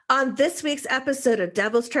On this week's episode of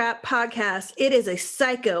Devil's Trap Podcast, it is a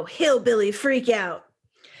psycho hillbilly freakout.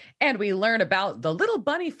 And we learn about the Little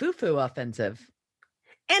Bunny Fufu offensive.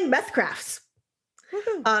 And meth crafts.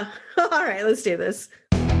 All right, let's do this.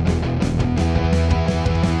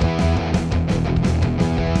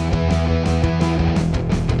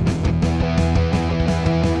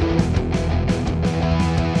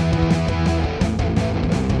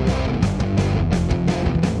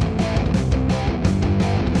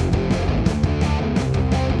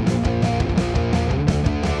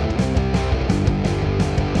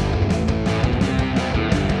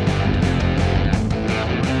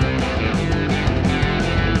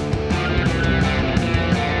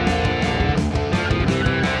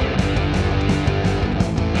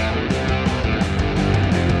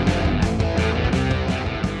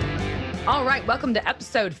 Welcome to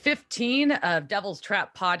episode 15 of Devil's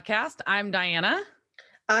Trap Podcast. I'm Diana.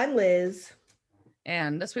 I'm Liz.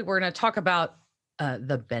 And this week we're going to talk about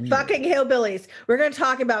the Bendy. Fucking hillbillies. We're going to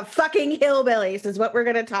talk about fucking hillbillies is what we're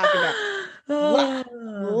going to talk about.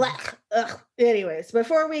 Anyways,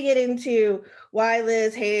 before we get into why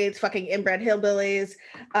Liz hates fucking inbred hillbillies,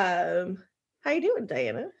 how you doing,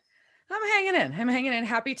 Diana? I'm hanging in.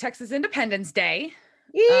 Happy Texas Independence Day.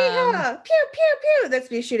 Yeah, pew pew pew.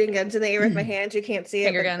 That's me shooting guns in the air with my hands. You can't see it.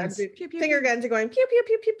 Finger guns. Pew, pew, finger guns are going pew pew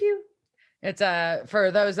pew pew pew. It's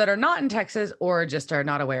for those that are not in Texas or just are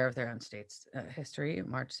not aware of their own state's history.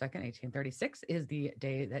 March 2nd, 1836 is the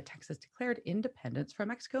day that Texas declared independence from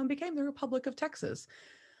Mexico and became the Republic of Texas.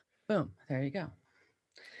 Boom, there you go.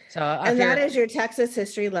 So and that is your Texas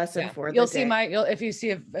history lesson for the you'll day. See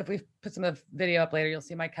if we put some of the video up later, you'll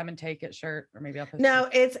see my come and take it shirt, or maybe I'll put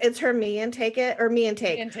it's her me and take it or me and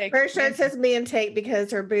take. Her shirt says me and take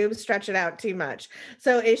because her boobs stretch it out too much.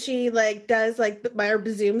 So is she does our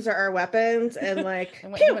bazooms are our weapons and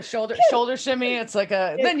pew, shoulder shimmy? It's like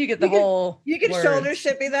then you get the whole you can shoulder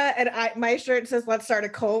shimmy that, and my shirt says let's start a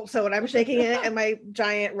cult. So when I'm shaking it and my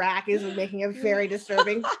giant rack is making a very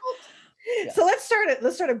disturbing yeah. So let's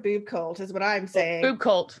start a boob cult is what I'm saying. Boob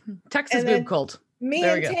cult. Texas boob cult. Me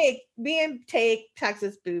and take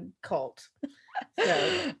Texas boob cult.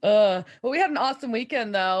 So. Well, we had an awesome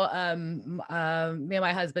weekend though. Me and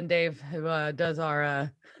my husband Dave, who does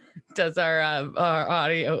our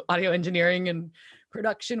audio engineering and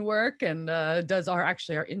production work, and does our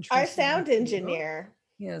intro. Our sound engineer.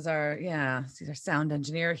 He is he's our sound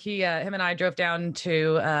engineer. Him and I drove down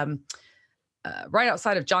to right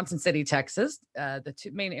outside of Johnson City, Texas. The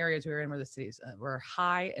two main areas we were in were the cities were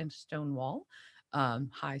High and Stonewall.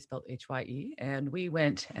 High spelled Hye, and we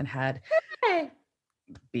went and had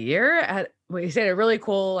beer. We stayed at a really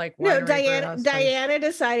cool Diana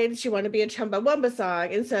decided she wanted to be a Chumbawamba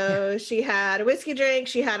song, and so she had a whiskey drink,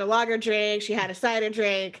 she had a lager drink, she had a cider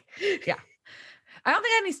drink. Yeah. I don't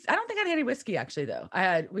think I had any whiskey actually though.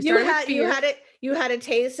 You had a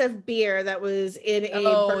taste of beer that was in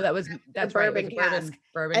that's bourbon cask.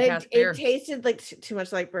 Bourbon cask beer. It tasted like too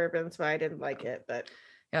much like bourbon, so I didn't like it. But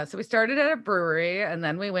yeah, so we started at a brewery, and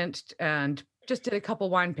then we went and just did a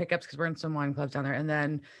couple wine pickups because we're in some wine clubs down there, and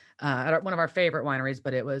then at one of our favorite wineries,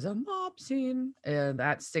 but it was a mob scene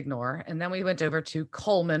at Signor, and then we went over to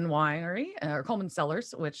Coleman Winery or Coleman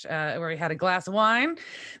Cellars, which where we had a glass of wine.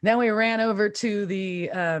 Then we ran over to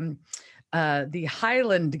the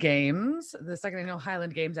Highland Games, the second annual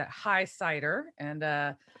Highland Games at High Cider, and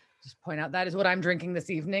just point out that is what I'm drinking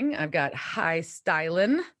this evening. I've got High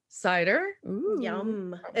Stylin cider. Ooh,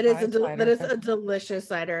 yum. That is a delicious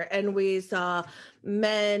cider. And we saw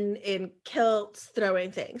men in kilts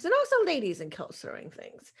throwing things, and also ladies in kilts throwing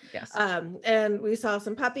things. Yes. And we saw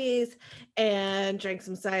some puppies and drank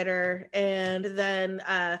some cider, and then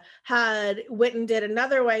went and did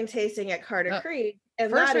another wine tasting at Carter Creek.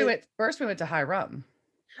 And first we went to High Rum.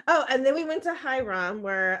 Oh, and then we went to High Rum,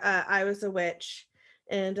 where I was a witch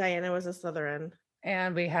and Diana was a Slytherin.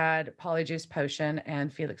 And we had Polyjuice Potion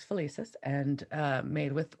and Felix Felicis, and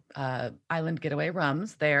made with Island Getaway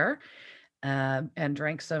rums there, and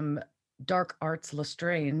drank some Dark Arts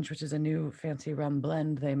Lestrange, which is a new fancy rum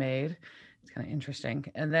blend they made. It's kind of interesting.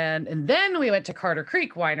 And then we went to Carter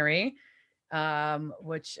Creek Winery,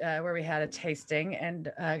 which where we had a tasting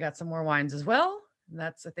and got some more wines as well. And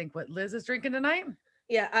that's, I think, what Liz is drinking tonight.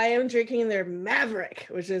 Yeah, I am drinking their Maverick,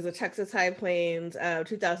 which is a Texas High Plains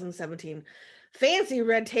 2017 fancy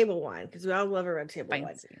red table wine, because we all love a red table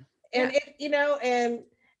wine. And and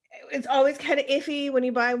it's always kind of iffy when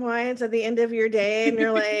you buy wines at the end of your day and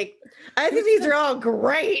you're like, I think these are all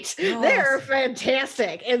great. Oh. They're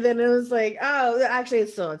fantastic. And then it was like, oh, actually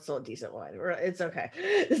it's still a decent wine. It's okay.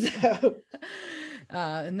 So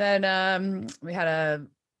and then we had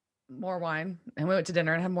more wine, and we went to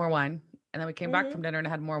dinner and had more wine. And then we came back from dinner and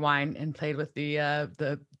had more wine and played with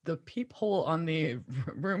the peephole on the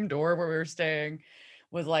room door where we were staying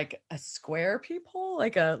was like a square peephole,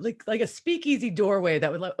 like a speakeasy doorway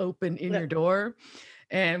that would open in your door,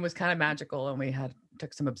 and was kind of magical. And we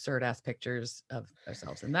took some absurd ass pictures of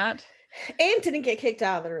ourselves in that, and didn't get kicked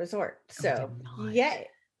out of the resort. So yay.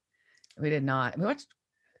 We did not.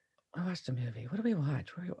 I watched a movie. What did we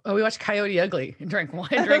watch? We watched Coyote Ugly and drank wine.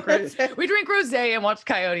 We drank rosé and watched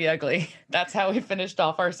Coyote Ugly. That's how we finished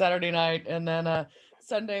off our Saturday night. And then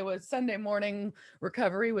Sunday morning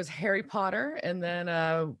recovery was Harry Potter. And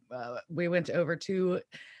then we went over to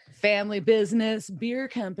Family Business Beer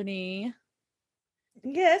Company.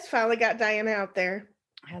 Yes, finally got Diana out there.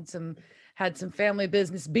 Had some Family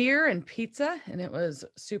Business beer and pizza, and it was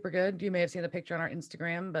super good. You may have seen the picture on our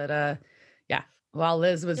Instagram, but yeah. While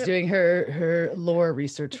Liz was doing her lore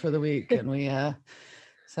research for the week, and we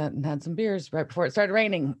sat and had some beers right before it started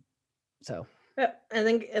raining. So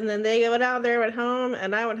and then they went out there, went home,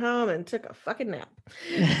 and I went home and took a fucking nap.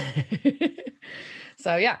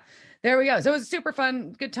 So yeah, there we go. So it was super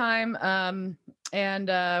fun, good time. And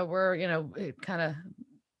we're it kind of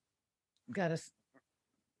got us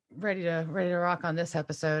ready to rock on this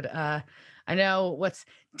episode. I know what's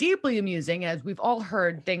deeply amusing is we've all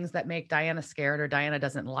heard things that make Diana scared, or Diana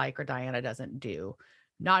doesn't like, or Diana doesn't do.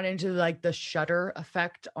 Not into like the Shudder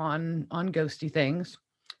effect on ghosty things.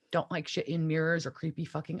 Don't like shit in mirrors or creepy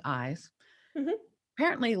fucking eyes. Mm-hmm.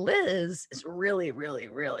 Apparently Liz is really, really,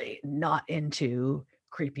 really not into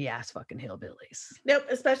creepy ass fucking hillbillies. Nope,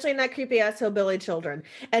 especially not creepy ass hillbilly children.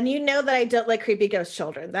 And you know that I don't like creepy ghost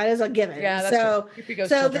children. That is a given. Yeah, that's true. Creepy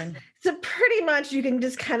ghost children. So pretty much you can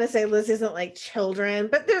just kind of say Liz isn't like children,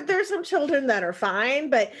 but there's some children that are fine.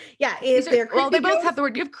 But yeah, if they're creepy, they both have the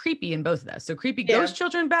word. You have creepy in both of those. So creepy ghost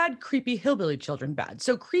children bad, creepy hillbilly children bad.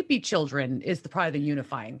 So creepy children is probably the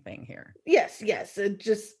unifying thing here. Yes. It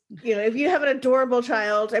just, if you have an adorable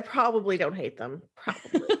child, I probably don't hate them.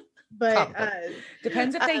 Probably. But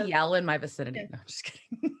depends if they yell in my vicinity. No, I'm just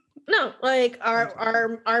kidding. No, like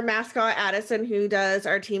our mascot Addison, who does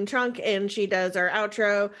our team trunk and she does our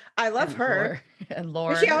outro. I love her. And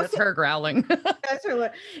Laura, that's her growling. That's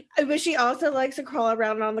her. But she also likes to crawl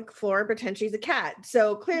around on the floor and pretend she's a cat.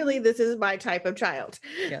 So clearly, this is my type of child.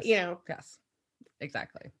 Yes. Yes,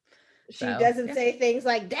 exactly. She doesn't say things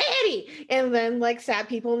like "daddy" and then like stab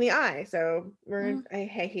people in the eye. So I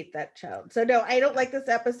hate that child. So no, I don't like this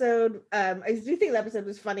episode. I do think the episode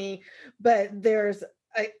was funny, but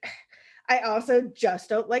I also just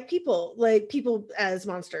don't like people. Like people as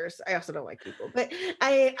monsters. I also don't like people. But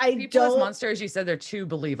I people don't as monsters. You said they're too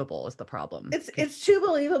believable is the problem. It's too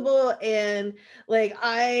believable, and like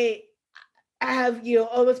I have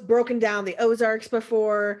almost broken down the Ozarks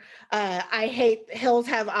before. I hate Hills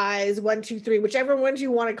Have Eyes 1, 2, 3, whichever ones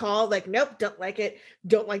you want to call. Like, nope, don't like it.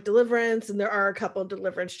 Don't like Deliverance, and there are a couple of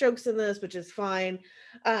Deliverance jokes in this, which is fine.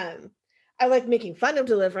 I like making fun of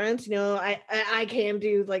Deliverance. I can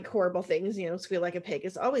do like horrible things. Squeal like a pig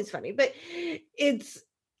is always funny, but it's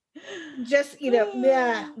just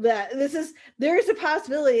there's a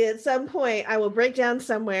possibility at some point I will break down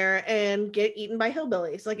somewhere and get eaten by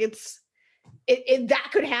hillbillies. Like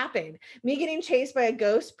that could happen. Me getting chased by a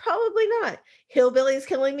ghost, probably not. Hillbillies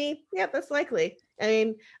killing me, yeah, that's likely. I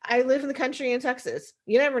mean, I live in the country in Texas.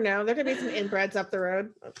 You never know. There could be some inbreds up the road.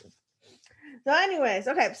 So anyways,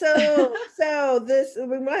 okay. So this,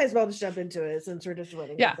 we might as well just jump into it since we're just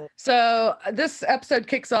running. Yeah. So this episode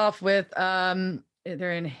kicks off with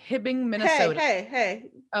they're in Hibbing, Minnesota. Hey.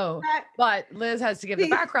 Oh, but Liz has to give the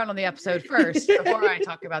background on the episode first before I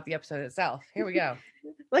talk about the episode itself. Here we go.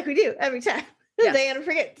 Like we do every time. Yes. Diana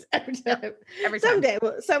forgets every time. Every time.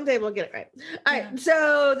 Someday we'll get it right. All right.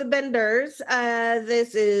 So the Benders,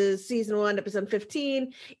 this is season 1, episode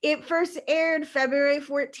 15. It first aired February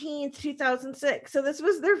 14th, 2006. So this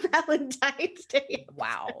was their Valentine's Day.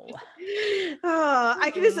 Wow. Oh, I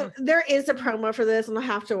can just, there is a promo for this and I'll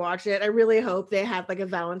have to watch it. I really hope they have like a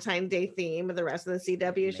Valentine's Day theme of the rest of the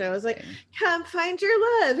CW shows. Like, come find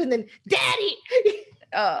your love. And then daddy.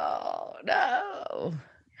 Oh no.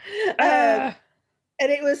 And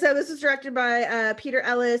this was directed by Peter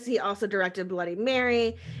Ellis. He also directed Bloody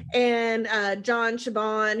Mary, and John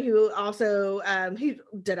Chabon, who also he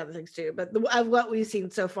did other things too. But of what we've seen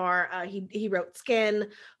so far, he wrote Skin,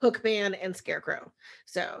 Hookman, and Scarecrow.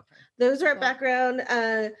 So those are our background.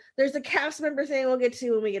 There's a cast member thing we'll get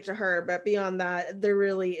to when we get to her, but beyond that, there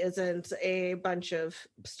really isn't a bunch of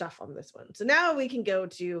stuff on this one. So now we can go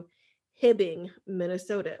to Hibbing,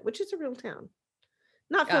 Minnesota, which is a real town.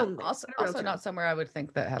 Not filmed. Also not somewhere I would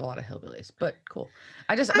think that had a lot of hillbillies, but cool.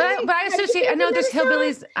 I know there's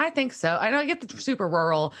hillbillies. I think so. I know I get the super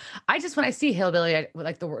rural. When I see hillbilly,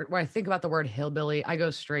 like the word, when I think about the word hillbilly, I go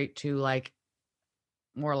straight to like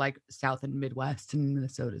more like South and Midwest, and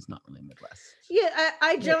Minnesota is not really Midwest. Yeah,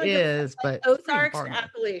 I joke. It is, but Ozarks and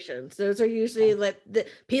Appalachians. Those are usually like the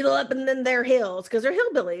people up in their hills because they're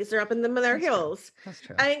hillbillies. They're up in their hills. That's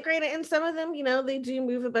true. Granted, and some of them, they do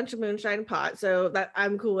move a bunch of moonshine pot, so that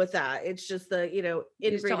I'm cool with that. It's just the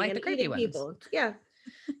inbreeding like the creepy people. Yeah.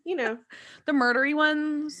 The murdery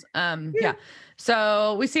ones. Yeah.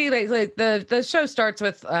 So we see like the show starts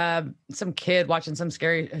with some kid watching some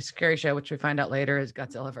scary show, which we find out later is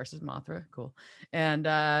Godzilla versus Mothra. Cool. And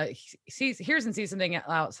he hears and sees something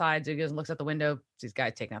outside. So he goes and looks out the window, sees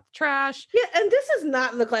guys taking out the trash. Yeah, and this does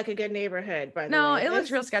not look like a good neighborhood, by the way. No, it looks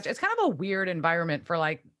real sketchy. It's kind of a weird environment for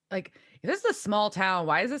like this is a small town.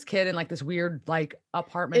 Why is this kid in like this weird like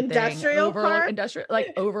apartment industrial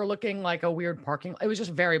like overlooking like a weird parking? It was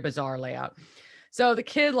just very bizarre layout. So the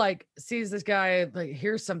kid like sees this guy, like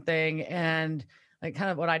hears something, and like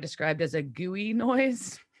kind of what I described as a gooey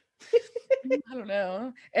noise. I don't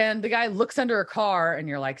know. And the guy looks under a car, and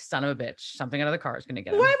you're like, son of a bitch, something out of the car is going to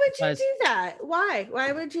get him. Why would you do that?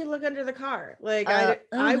 Why would you look under the car? Like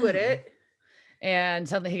I wouldn't. And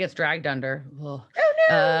suddenly he gets dragged under. Oh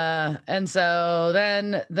no! And so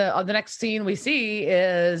then the next scene we see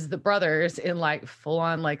is the brothers in like full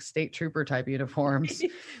on like state trooper type uniforms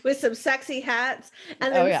with some sexy hats.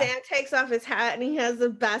 And then Sam takes off his hat, and he has the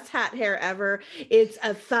best hat hair ever. It's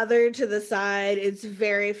a feather to the side. It's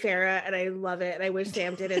very Farrah, and I love it. And I wish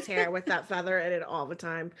Sam did his hair with that feather in it all the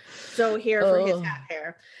time. So here for his hat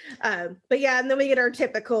hair. But yeah, and then we get our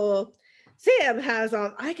typical. Sam has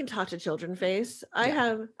on I can talk to children face. I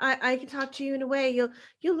can talk to you in a way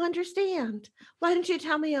you'll understand. Why don't you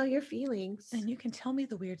tell me all your feelings? And you can tell me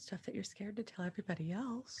the weird stuff that you're scared to tell everybody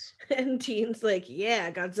else. And Dean's like, yeah,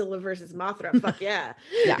 Godzilla versus Mothra. Fuck yeah.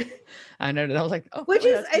 Yeah. I know that. I was like, oh, which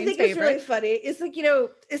is I think it's really funny. It's like,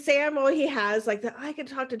 Sam, all he has like the I can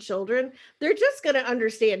talk to children, they're just gonna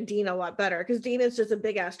understand Dean a lot better because Dean is just a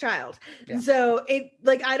big ass child. Yeah. So it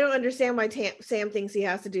like I don't understand why Sam thinks he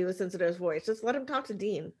has to do a sensitive voice. Just let him talk to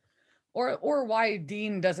Dean. Or why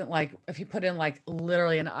Dean doesn't like, if he put in like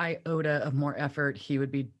literally an iota of more effort, he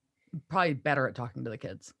would be probably better at talking to the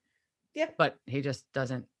kids. Yeah. But he just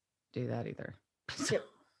doesn't do that either. So,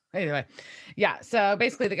 anyway, yeah. So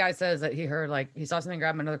basically the guy says that he heard like, he saw something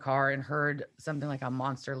grab another car and heard something like a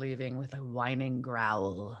monster leaving with a whining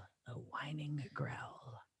growl. A whining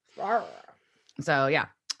growl. Rawr. So yeah.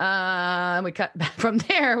 We cut back from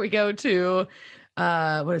there. We go to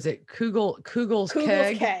what is it? Kugel's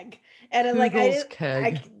keg. And I'm like,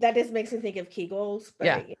 that just makes me think of Kegels. But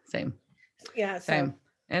yeah, same. Yeah, same.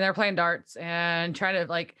 And they're playing darts and trying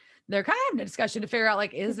to like, they're kind of having a discussion to figure out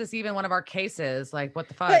like, is this even one of our cases? Like, what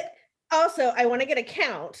the fuck? But also, I want to get a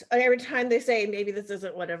count every time they say maybe this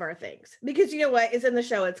isn't one of our things, because you know what? It's in the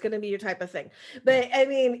show. It's going to be your type of thing. But I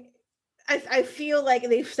mean, I feel like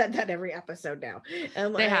they've said that every episode now.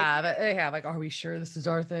 They have like, are we sure this is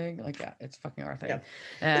our thing? Like, yeah, it's fucking our thing. Yeah.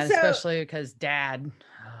 And especially because Dad.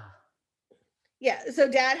 Yeah, so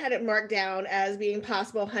Dad had it marked down as being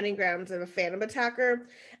possible hunting grounds of a phantom attacker.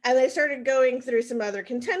 And they started going through some other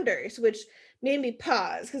contenders, which made me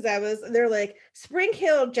pause because they're like Spring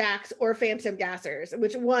Hill Jacks or Phantom Gassers,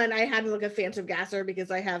 which one I had to look at Phantom Gasser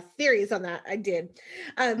because I have theories on that. I did.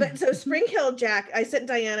 But so Spring Hill Jack, I sent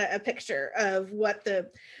Diana a picture of what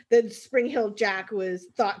the Spring Hill Jack was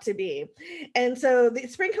thought to be. And so the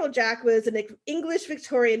Spring Hill Jack was an English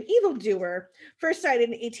Victorian evildoer first sighted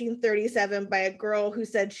in 1837 by a girl who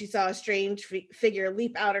said she saw a strange figure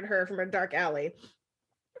leap out at her from a dark alley.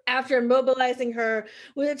 After immobilizing her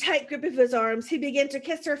with a tight grip of his arms, he began to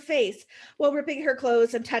kiss her face while ripping her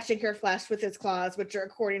clothes and touching her flesh with his claws, which are,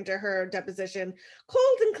 according to her deposition,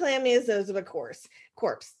 cold and clammy as those of a corpse.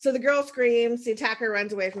 So the girl screams, the attacker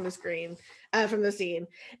runs away from the scene.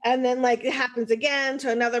 And then like it happens again to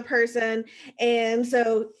another person. And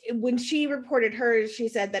so when she reported hers, she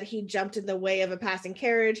said that he jumped in the way of a passing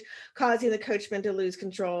carriage, causing the coachman to lose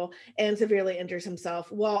control and severely injures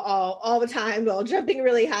himself while all the time while jumping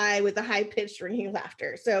really high with a high-pitched ringing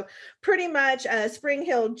laughter. So pretty much Spring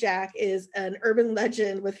Hill Jack is an urban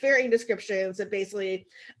legend with varying descriptions of basically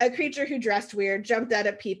a creature who dressed weird, jumped out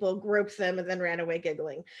at people, groped them, and then ran away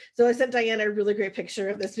giggling. So I sent Diana a really great picture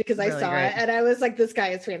of this because I saw it. And I was like, this guy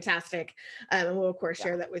is fantastic. And we'll of course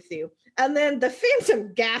share that with you. And then the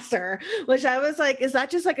Phantom Gasser, which I was like, is that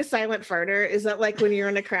just like a silent farter? Is that like when you're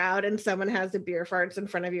in a crowd and someone has the beer farts in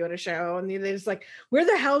front of you at a show and they're just like, where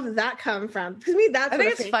the hell did that come from? Because me, that's I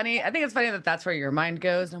think it's funny. I think it's funny that that's where your mind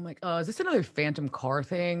goes. And I'm like, oh, is this another Phantom car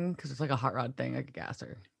thing? Because it's like a hot rod thing, like a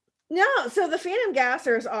gasser. No, so the Phantom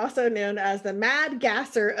Gasser is also known as the Mad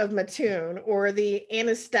Gasser of Mattoon, or the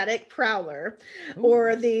Anesthetic Prowler,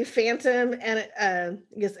 or the Phantom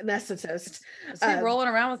Anesthetist. Is he rolling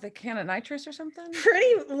around with a can of nitrous or something?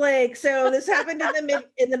 Pretty like so. This happened in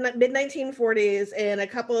the mid 1940s in a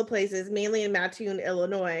couple of places, mainly in Mattoon,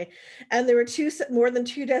 Illinois, and there were more than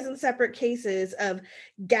 24 separate cases of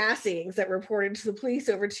gassings that were reported to the police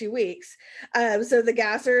over 2 weeks. So the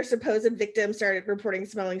gasser supposed victims started reporting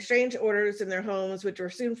smelling strange odors in their homes, which were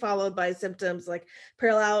soon followed by symptoms like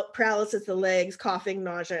paralysis of the legs, coughing,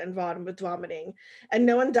 nausea, and vomiting. And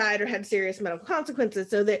no one died or had serious medical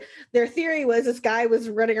consequences. So their theory was this guy was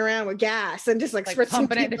running around with gas and just like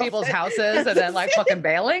pumping it into people's houses and then like fucking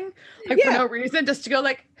bailing, like for no reason, just to go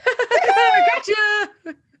like, I gotcha.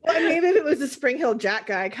 Well, maybe if it was the Spring Hill Jack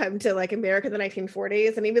guy come to like America in the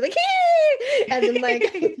 1940s and he'd be like, hey! And then like,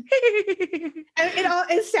 it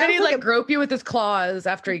sounds then he'd like grope you with his claws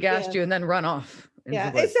after he gassed you and then run off. Yeah,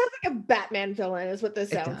 it sounds like a Batman villain is what this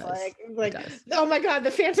sounds like. Like, oh my God, the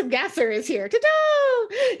Phantom Gasser is here.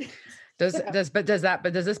 Ta-da! Does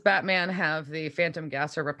this Batman have the Phantom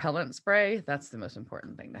Gasser repellent spray? That's the most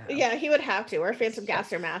important thing to have. Yeah, he would have to, or a Phantom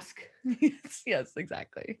Gasser mask. yes,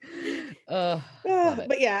 exactly.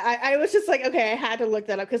 But yeah, I was just like, okay, I had to look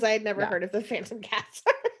that up because I had never heard of the Phantom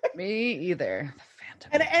Gasser. Me either. The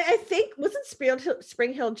Phantom. And I think wasn't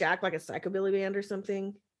Spring Hill Jack like a psychobilly band or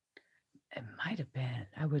something? It might have been.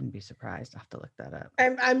 I wouldn't be surprised. I'll have to look that up.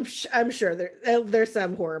 I'm sure there's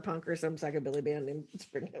some horror punk or some psychobilly band named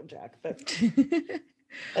Spring Hill Jack, but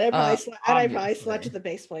I probably slept with the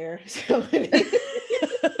bass player. So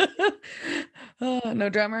no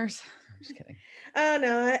drummers. I'm just kidding. Oh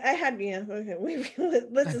no, I had Okay,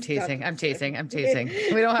 I'm teasing.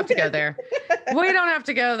 We don't have to go there. We don't have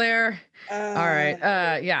to go there. All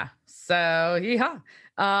right. Yeah. So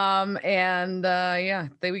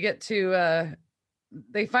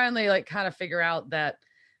they finally like kind of figure out that,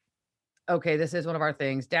 okay, this is one of our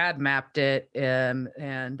things. Dad mapped it. And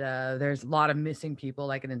there's a lot of missing people,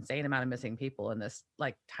 like an insane amount of missing people in this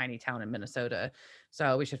like tiny town in Minnesota.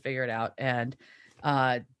 So we should figure it out. And,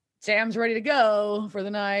 Sam's ready to go for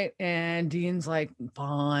the night. And Dean's like,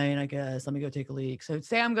 fine, I guess. Let me go take a leak. So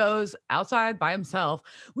Sam goes outside by himself,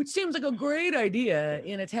 which seems like a great idea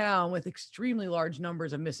in a town with extremely large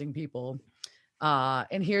numbers of missing people.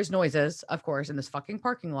 And hears noises, of course, in this fucking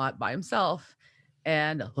parking lot by himself,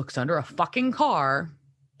 and looks under a fucking car.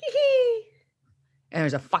 And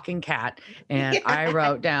there's a fucking cat. And I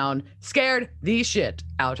wrote down, scared the shit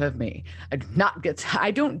out of me. I get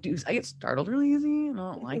startled really easy. I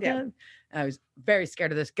don't like it. I was very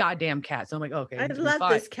scared of this goddamn cat. So I'm like, okay. I love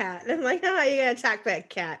this cat. I'm like, oh, you got attacked by a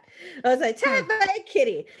cat. I was like, attacked by a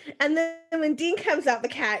kitty. And then when Dean comes out, the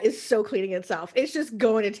cat is so cleaning itself. It's just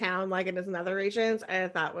going to town like in his narrations. I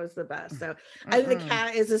thought was the best. So I think the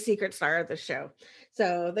cat is a secret star of the show.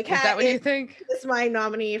 So the cat is that what you think? Is my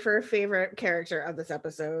nominee for favorite character of this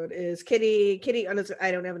episode is Kitty. Kitty, I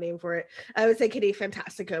don't have a name for it. I would say Kitty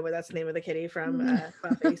Fantastica, but that's the name of the kitty from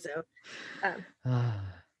Buffy. So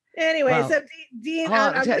anyway, so Dean,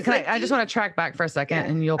 I just want to track back for a second,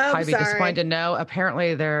 and you'll probably be disappointed to know.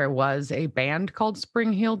 Apparently, there was a band called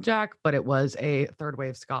Spring Heel Jack, but it was a third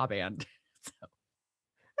wave ska band. So.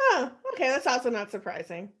 Oh, okay, that's also not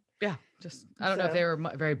surprising. Yeah, I don't know if they were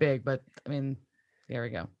very big, but I mean, there we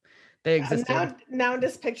go. They existed. Now I'm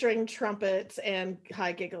just picturing trumpets and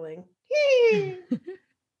high giggling.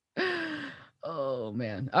 Oh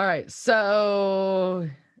man! All right, so.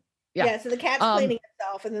 Yeah, so the cat's cleaning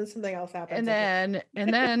itself, and then something else happens. And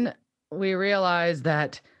then we realize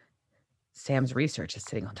that Sam's research is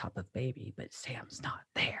sitting on top of baby, but Sam's not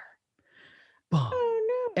there. Boom. Oh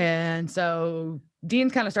no! And so Dean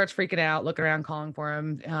kind of starts freaking out, looking around, calling for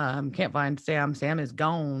him. Can't find Sam. Sam is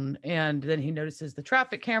gone. And then he notices the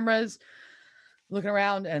traffic cameras, looking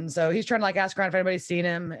around, and so he's trying to like ask around if anybody's seen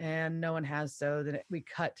him, and no one has. So then we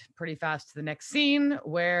cut pretty fast to the next scene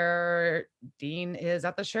where Dean is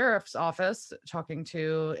at the sheriff's office talking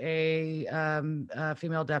to a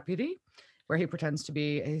female deputy, where he pretends to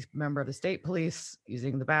be a member of the state police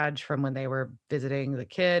using the badge from when they were visiting the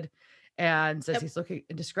kid, and says he's looking,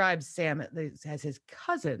 describes Sam as his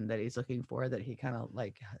cousin that he's looking for, that he kind of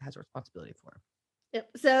like has a responsibility for. Yep.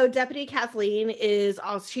 So Deputy Kathleen is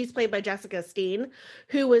also, she's played by Jessica Steen,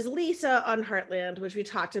 who was Lisa on Heartland, which we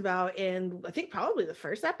talked about in, I think, probably the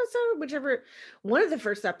first episode, whichever one of the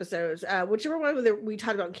first episodes, whichever one we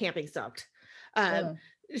talked about Camping Sucked.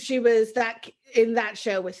 She was that in that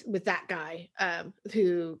show with that guy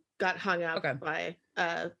who got hung up by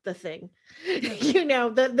the thing. You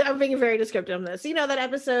know, I'm being very descriptive on this. You know that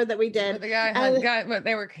episode that we did. The guy,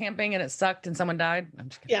 they were camping and it sucked and someone died. I'm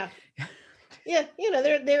just kidding. Yeah. Yeah, you know,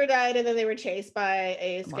 they were died and then they were chased by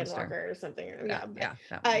a skinwalker or something. Yeah.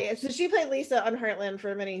 So she played Lisa on Heartland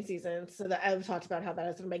for many seasons. So that I've talked about how that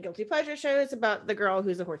is one of my guilty pleasure shows about the girl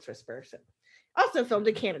who's a horse whisperer. So also filmed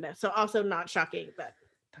in Canada, so also not shocking, but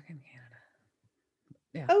fucking Canada.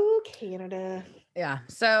 Yeah. Oh, Canada. Yeah.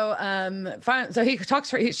 So fine. So he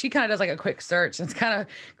talks her. She kind of does like a quick search. It's kind of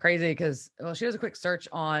crazy because she does a quick search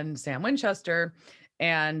on Sam Winchester,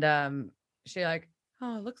 and she like.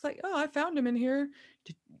 Oh, it looks like, I found him in here.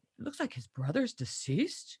 Looks like his brother's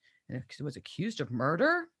deceased and was accused of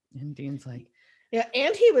murder. And Dean's like, yeah,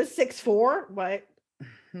 and he was 6'4". What?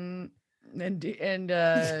 And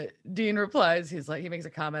Dean replies, he makes a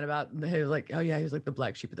comment about, he was like, oh yeah, he was like the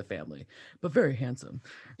black sheep of the family, but very handsome.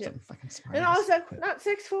 Yeah. Fucking smart. And also not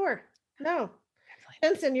 6'4". No.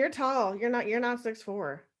 Vincent, you're tall. You're not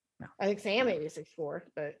 6'4". No. I think Sam maybe 6'4",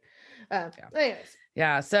 but anyways.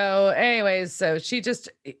 Yeah. So anyways, so he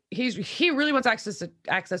really wants access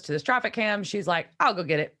to this traffic cam. She's like, I'll go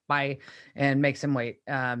get it. Bye. And makes him wait.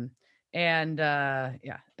 And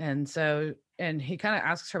so he kind of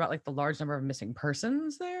asks her about like the large number of missing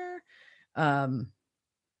persons there. And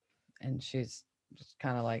she's just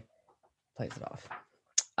kind of like plays it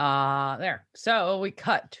off. There. So we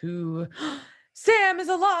cut to Sam is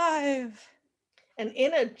alive. And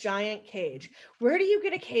in a giant cage. Where do you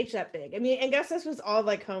get a cage that big? I mean, I guess this was all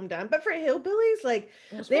like home done, but for hillbillies, like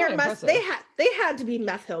they had to be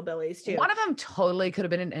meth hillbillies too. One of them totally could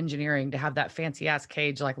have been in engineering to have that fancy ass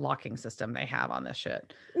cage like locking system they have on this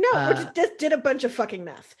shit. No, just did a bunch of fucking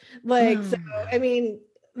meth. Like, so I mean,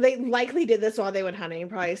 they likely did this while they went hunting,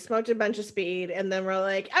 probably smoked a bunch of speed, and then we're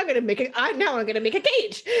like, I'm gonna make a cage.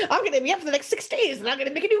 I'm gonna be up for the next 6 days, and I'm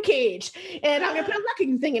gonna make a new cage, and I'm gonna put a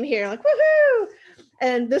locking thing in here, like woohoo!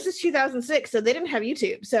 And this is 2006, so they didn't have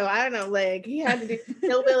YouTube. So I don't know, like he had to do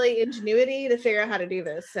hillbilly ingenuity to figure out how to do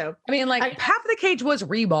this. So I mean, like half of the cage was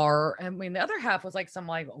rebar. I mean, the other half was like some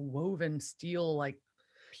like woven steel, like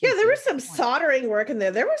yeah, there was some soldering work in there.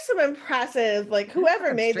 There was some impressive, like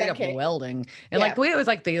whoever made that cage. Welding and like the way it was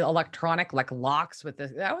like the electronic like locks with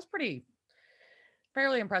this. That was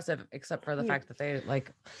fairly impressive, except for the fact that they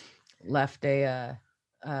like left a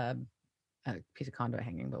piece of conduit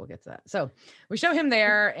hanging, but we'll get to that. So we show him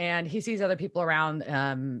there and he sees other people around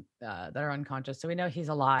that are unconscious. So we know he's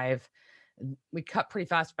alive. We cut pretty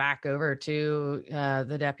fast back over to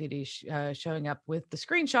the deputy showing up with the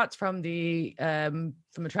screenshots from the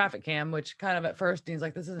traffic cam, which kind of at first Dean's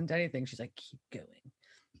like, this isn't anything. She's like, keep going.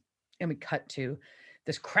 And we cut to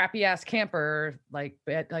this crappy ass camper, like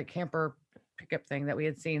camper pickup thing that we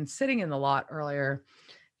had seen sitting in the lot earlier.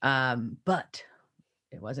 But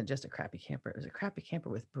it wasn't just a crappy camper. It was a crappy camper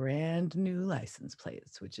with brand new license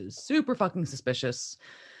plates, which is super fucking suspicious.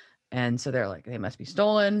 And so they're like, they must be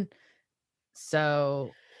stolen.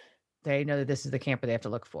 So they know that this is the camper they have to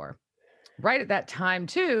look for. Right at that time,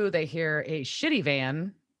 too, they hear a shitty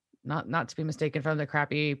van, not to be mistaken from the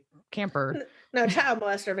crappy camper. No, child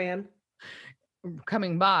molester van.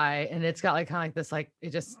 Coming by, and it's got like kind of like this, like it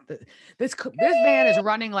just this van is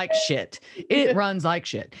running like shit. It runs like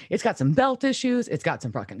shit. It's got some belt issues. It's got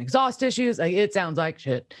some fucking exhaust issues. Like it sounds like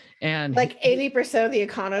shit. And like 80% of the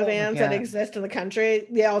econo vans that exist in the country,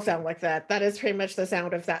 they all sound like that. That is pretty much the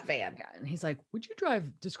sound of that van. Yeah. And he's like, "Would you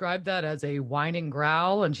describe that as a whining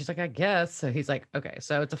growl?" And she's like, "I guess." So he's like, "Okay,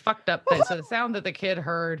 so it's a fucked up thing." So the sound that the kid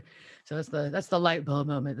heard. So that's the light bulb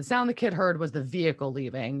moment. The sound the kid heard was the vehicle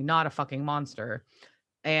leaving, not a fucking monster.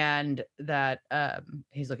 And that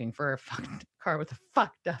he's looking for a fucking car with a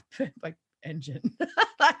fucked up like engine.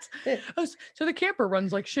 So the camper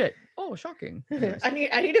runs like shit. Oh, shocking. I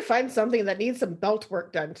need to find something that needs some belt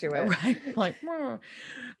work done to it. Right. Like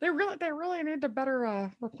they really need to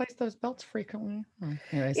better replace those belts frequently.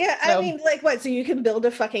 Anyways, yeah, so, I mean, like what? So you can build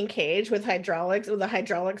a fucking cage with hydraulics with a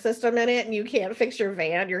hydraulic system in it, and you can't fix your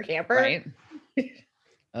camper, right?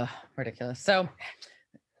 Ugh, ridiculous. So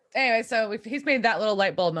anyway, so he's made that little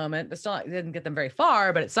light bulb moment. It still didn't get them very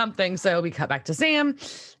far, but it's something. So we cut back to Sam,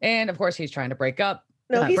 and of course he's trying to break up.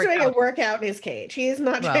 No, he's doing a workout in his cage. He's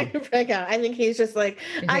not trying to break out. I think he's just like,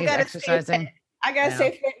 I gotta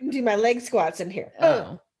stay fit and do my leg squats in here.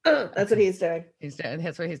 Oh. That's what he's doing. He's doing.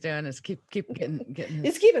 That's what he's doing. Is keep getting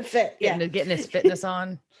He's keeping fit. Getting his fitness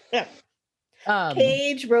on. Yeah.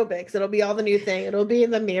 Cage aerobics. It'll be all the new thing. It'll be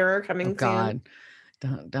in the mirror coming soon. God.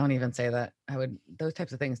 Don't even say that. Those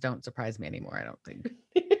types of things don't surprise me anymore, I don't think.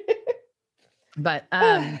 But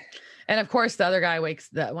and of course the other guy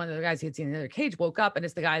one of the guys he had seen in the other cage woke up, and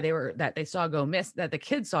it's the guy that the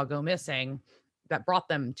kids saw go missing that brought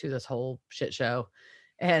them to this whole shit show.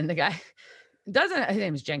 And the guy his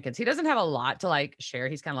name is Jenkins. He doesn't have a lot to like share.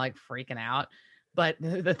 He's kind of like freaking out. But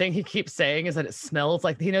the thing he keeps saying is that it smells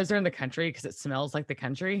like, he knows they're in the country because it smells like the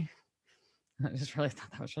country. I just really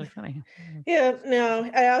thought that was really funny. Yeah, no,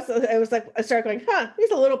 I started going,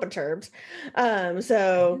 he's a little perturbed. He's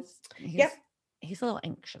a little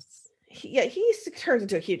anxious. He turns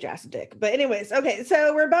into a huge ass dick. But anyways, okay,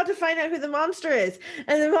 so we're about to find out who the monster is,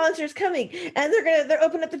 and the monster's coming, and they're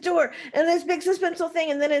opening up the door, and this big suspenseful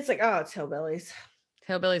thing, and then it's like, oh, it's hillbillies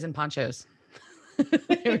and ponchos.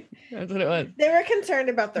 That's what it was. They were concerned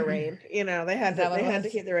about the rain. They had to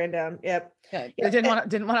keep the rain down. Yep. Yeah. They didn't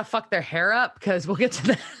want to fuck their hair up, because we'll get to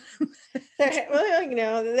that.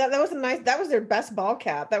 That was that was their best ball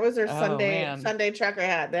cap. That was their Sunday trucker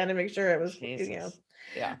hat. They had to make sure it was, Yeah.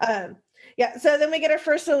 So then we get our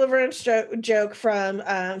first deliverance joke from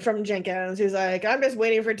Jenkins, who's like, I'm just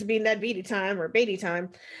waiting for it to be Ned Beatty time or Beatty time.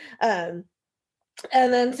 And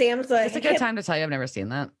then Sam's like, it's a good time to tell you I've never seen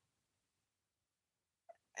that.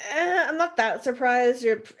 I'm not that surprised.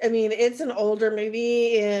 It's an older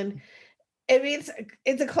movie, and it's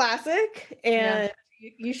a classic, and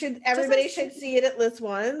everybody should see it at least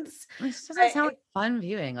once. It doesn't sound like fun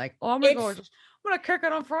viewing. Like, oh my God, I'm gonna kick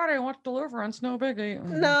it on Friday and watch Deliverance. No biggie.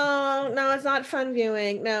 No, it's not fun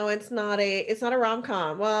viewing. No, it's not a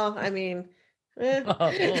rom-com. Well,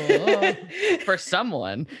 for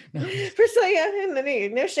someone. No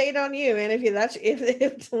shade on you, and if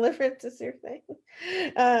Deliverance is your thing.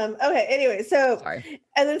 Okay, anyway, so sorry.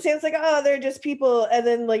 And then Sam's like, oh, they're just people, and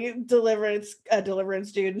then like Deliverance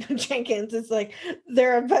dude Jenkins is like,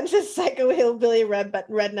 they're a bunch of psycho hillbilly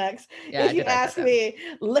rednecks. If you ask me,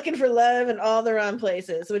 looking for love in all the wrong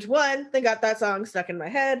places. Which, one, they got that song stuck in my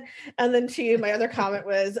head, and then two, my other comment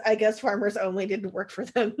was, I guess Farmers Only didn't work for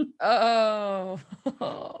them.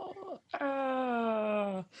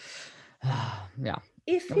 Yeah.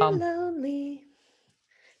 If you're lonely,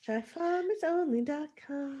 try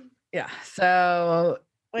farmersonly.com. Yeah. So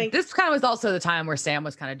this kind of was also the time where Sam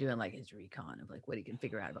was kind of doing like his recon of like what he can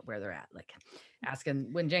figure out about where they're at, like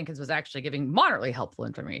asking when Jenkins was actually giving moderately helpful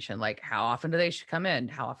information, like how often do they come in,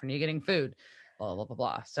 how often are you getting food, blah blah blah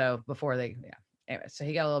blah. So before anyway, so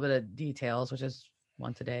he got a little bit of details, which is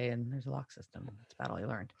once a day, and there's a lock system. That's about all he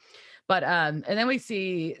learned. But and then we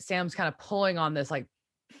see Sam's kind of pulling on this, like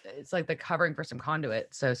it's like the covering for some conduit,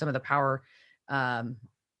 so some of the power, and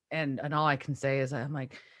all I can say is I'm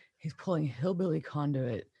like, he's pulling hillbilly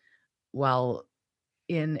conduit while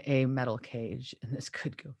in a metal cage, and this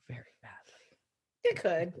could go very badly. It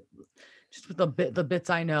could. Just with the bits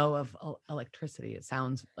I know of electricity, it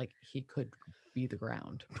sounds like he could be the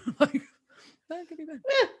ground. Like that could be bad.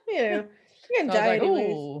 You're gonna die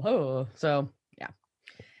anyways. So yeah.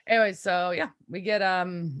 Anyway, so yeah, we get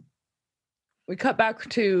we cut back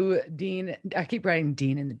to Dean. I keep writing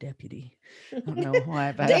Dean and the deputy. I don't know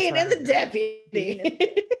why, but Dean and the deputy.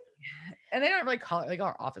 And they don't really call it, they call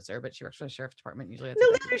her officer, but she works for the sheriff's department usually.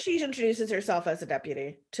 Later she introduces herself as a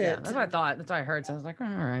deputy. That's what I thought. That's what I heard. So I was like, all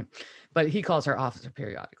right. But he calls her officer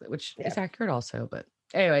periodically, which is accurate also. But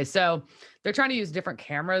anyway, so they're trying to use different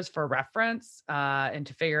cameras for reference and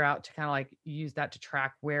to figure out to kind of like use that to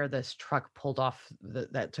track where this truck pulled off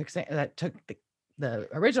that took the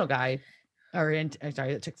original guy,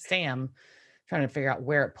 that took Sam, trying to figure out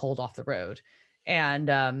where it pulled off the road.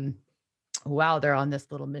 And while they're on this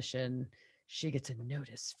little mission, she gets a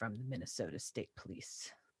notice from the Minnesota State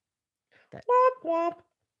Police that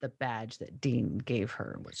the badge that Dean gave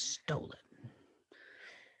her was stolen.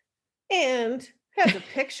 And has a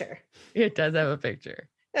picture. It does have a picture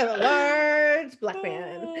of a large black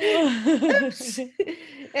man. Oops.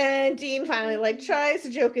 And Dean finally tries to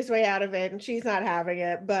joke his way out of it, and she's not having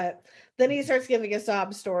it. But then he starts giving a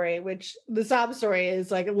sob story, which the sob story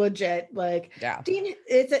is legit. Dean,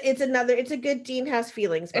 it's a good Dean has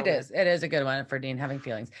feelings moment. It is a good one for Dean having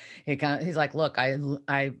feelings. He's like, look,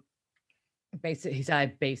 I basically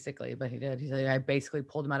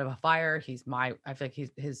pulled him out of a fire. I feel like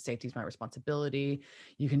his safety is my responsibility.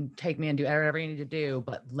 You can take me and do whatever you need to do,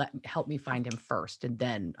 but help me find him first, and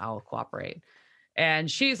then I'll cooperate.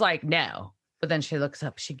 And she's like, no. But then she looks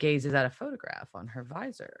up, she gazes at a photograph on her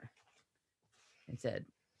visor and said,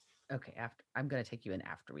 okay, I'm going to take you in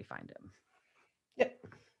after we find him. Yep.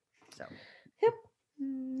 So, yep.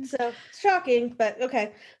 So shocking, but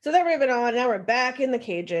okay. So they're moving on. Now we're back in the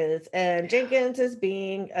cages, and Jenkins is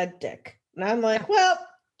being a dick. And I'm like, well,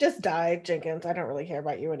 just die, Jenkins. I don't really care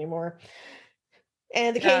about you anymore.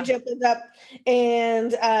 And the cage opens up,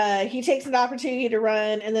 and he takes an opportunity to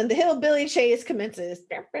run, and then the hillbilly chase commences.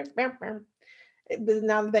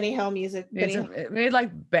 Now the Benny Hill music. It made like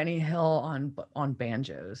Benny Hill on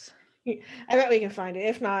banjos. I bet we can find it.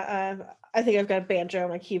 If not, I think I've got a banjo on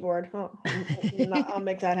my keyboard. I'll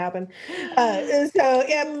make that happen. So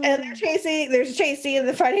yeah, and they're chasing. There's chasing and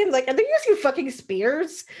the fighting. Like, are they using fucking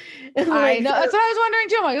spears? And I know. That's what I was wondering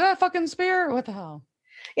too. I'm like, is that a fucking spear? What the hell?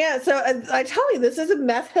 Yeah, so I tell you, this is a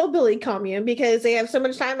meth hillbilly commune because they have so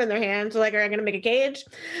much time in their hands. They're like, are I going to make a cage?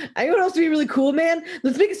 I know what else would be really cool, man?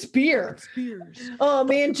 Let's make a spear. Spears. Oh,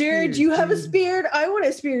 man, Jared, do you have a spear? I want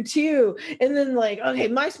a spear too. And then like, okay,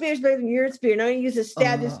 my spear's better than your spear. Now you use to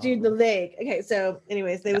stab this dude in the leg. Okay, so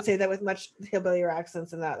anyways, they would say that with much hillbilly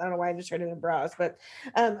accents and that. I don't know why I just heard it in bras, but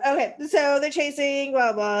okay. So they're chasing,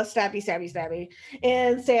 blah, blah, stabby, stabby, stabby.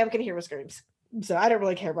 And Sam can hear screams. So I don't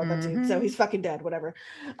really care about that dude. So he's fucking dead, whatever.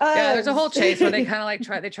 Yeah, there's a whole chase where they kind of like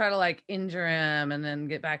try to like injure him and then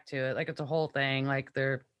get back to it. Like it's a whole thing. Like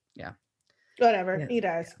they're whatever. Yeah. He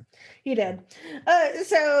dies. He did.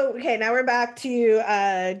 So okay, now we're back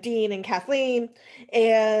to Dean and Kathleen,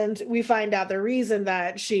 and we find out the reason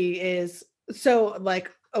that she is so like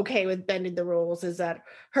okay with bending the rules is that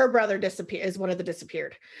her brother is one of the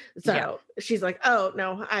disappeared. So she's like, oh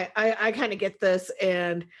no, I kind of get this,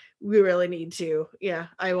 and we really need to. Yeah,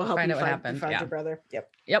 I will help you find your brother.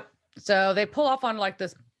 Yep. So they pull off on like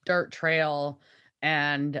this dirt trail,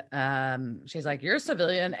 and she's like, you're a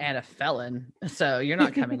civilian and a felon, so you're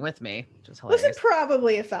not coming with me. Which is hilarious. Wasn't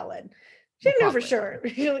probably a felon. She didn't know for sure.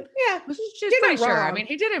 She's like, yeah, she's pretty sure. I mean,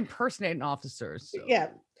 he did impersonate an officer. So.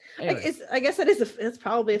 Yeah. I guess it's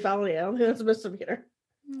probably a felony. I don't think that's a misdemeanor.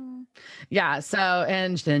 Yeah. So,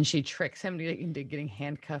 and then she tricks him into getting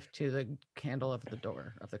handcuffed to the handle of the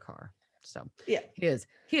door of the car. So yeah, he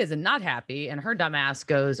is not happy, and her dumbass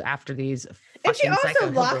goes after these. And she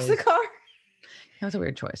also locks the car. That was a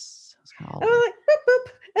weird choice. I'm like, boop,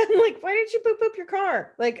 boop. I'm like, why didn't you boop boop your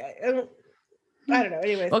car? Like, I don't know.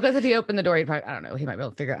 Anyways. Well, because if he opened the door, he might be able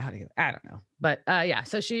to figure out how to get. I don't know. But yeah,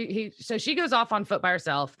 so she goes off on foot by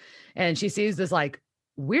herself, and she sees this like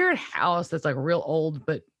weird house that's like real old,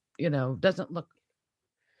 but doesn't look.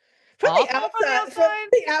 From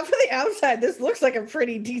the outside, this looks like a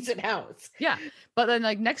pretty decent house. Yeah, but then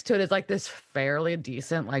like next to it is like this fairly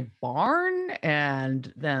decent like barn,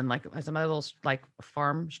 and then like some other little like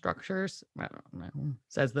farm structures. I don't know.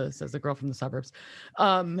 Says the girl from the suburbs.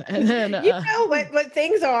 And then what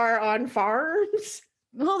things are on farms.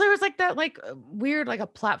 Well, there was like that like weird like a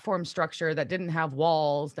platform structure that didn't have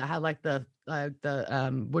walls that had like the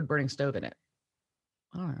wood burning stove in it.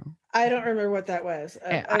 I don't know. I don't remember what that was.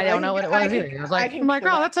 I don't know what it was either. It was like, I'm like,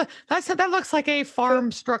 oh, that looks like a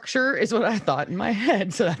farm structure is what I thought in my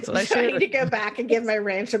head. So that's what I should. I need to go back and give my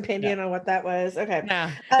ranch opinion on what that was. Okay.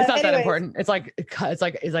 Yeah, it's not that important. It's like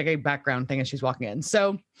a background thing as she's walking in.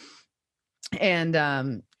 So,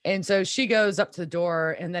 and so she goes up to the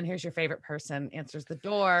door, and then here's your favorite person answers the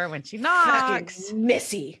door when she knocks. Fucking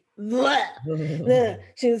Missy.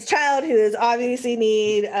 She's a child who is obviously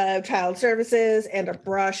need child services and a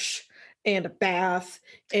brush and a bath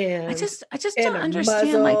and I just don't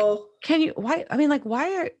understand. Muzzle. Like,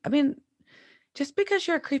 why just because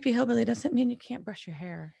you're a creepy hillbilly doesn't mean you can't brush your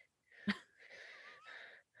hair.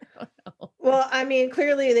 Well, I mean,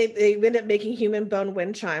 clearly they end up making human bone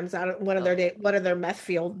wind chimes out of one of their meth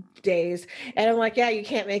field days, and I'm like, yeah, you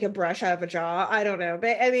can't make a brush out of a jaw. I don't know,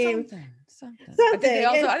 but I mean, something.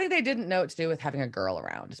 I think they didn't know what to do with having a girl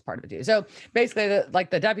around as part of it too. So basically,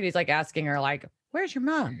 the deputy's like asking her, like, "Where's your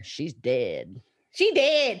mom? She's dead." She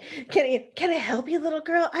did. Can I help you, little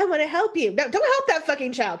girl? I want to help you. No, don't help that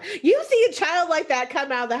fucking child. You see a child like that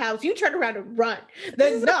come out of the house, you turn around and run.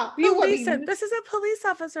 This is a police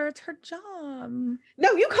officer. It's her job.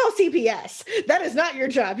 No, you call CPS. That is not your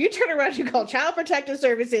job. You turn around, you call Child Protective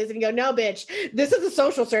Services, and you go, no, bitch, this is a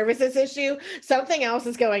social services issue. Something else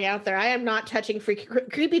is going out there. I am not touching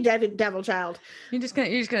creepy devil child. You're just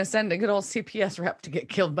gonna send a good old CPS rep to get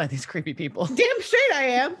killed by these creepy people. Damn straight I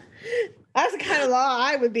am. That's the kind of law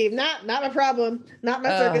I would be. Not my problem. Not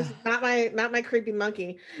my circus. Not my creepy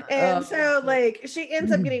monkey. And so like she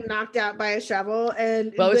ends up getting knocked out by a shovel.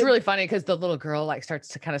 And well, it's really funny because the little girl like starts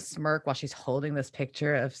to kind of smirk while she's holding this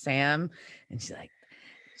picture of Sam, and she's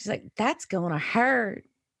like, that's gonna hurt.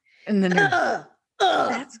 And then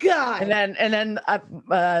that's God. And then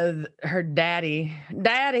her daddy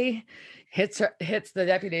hits the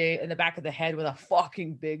deputy in the back of the head with a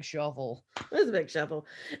fucking big shovel. It was a big shovel.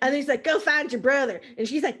 And he's like, go find your brother. And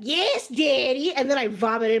she's like, yes, daddy. And then I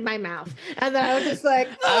vomited in my mouth. And then I was just like,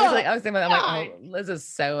 I was thinking, I'm like, oh, Liz is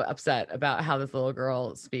so upset about how this little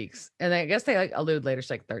girl speaks. And I guess they like allude later, she's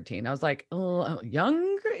like 13. I was like, oh,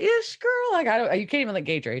 young-ish girl. Like, you can't even like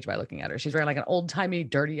gauge her age by looking at her. She's wearing like an old-timey,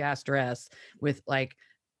 dirty ass dress with like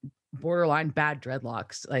borderline bad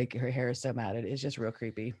dreadlocks. Like her hair is so matted. It's just real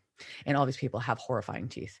creepy. And all these people have horrifying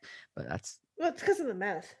teeth, but it's because of the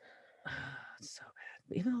meth. It's so bad.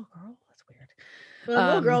 But even a little girl, that's weird. Well, the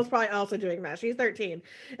little girl's probably also doing meth. She's 13,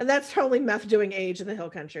 and that's totally meth doing age in the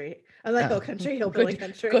hill country. I like hill country, hillbilly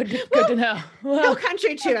country. Good to know. Hill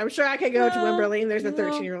country too. I'm sure I could go to Wimberley. There's a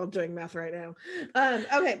 13-year-old doing meth right now.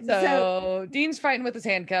 Okay, so Dean's fighting with his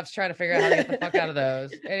handcuffs, trying to figure out how to get the fuck out of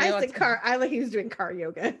those. I like he's doing car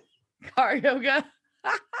yoga. Car yoga.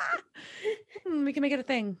 We can make it a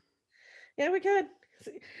thing. Yeah, we could.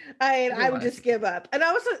 I would just give up. And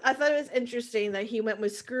I thought it was interesting that he went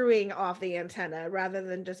with screwing off the antenna rather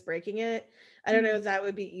than just breaking it. I don't know if that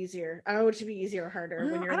would be easier. I don't know if it should be easier or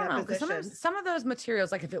harder when you're in that position. Some of those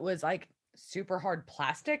materials, like if it was like super hard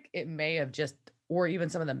plastic, it may have just, or even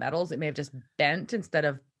some of the metals, it may have just bent instead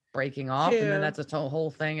of breaking off. And then that's a whole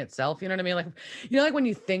thing itself. You know what I mean? Like, like when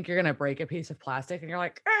you think you're going to break a piece of plastic and you're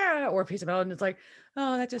like, or a piece of metal, and it's like,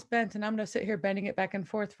 oh, that just bent. And I'm going to sit here bending it back and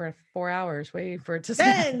forth for 4 hours, waiting for it to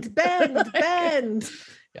bend.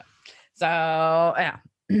 Yeah. So, yeah.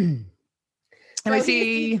 And so we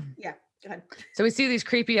see, yeah, go ahead. So we see these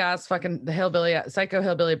creepy ass fucking psycho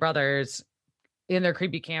hillbilly brothers in their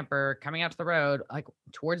creepy camper coming out to the road, like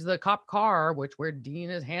towards the cop car, where Dean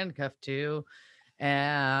is handcuffed to.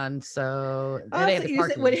 And so they have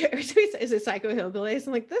is it Psycho Hillbillies?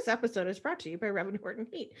 I'm like, this episode is brought to you by Reverend Horton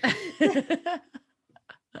Heat.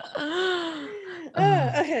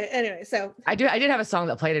 Okay. Anyway, so I did have a song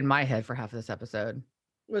that played in my head for half of this episode.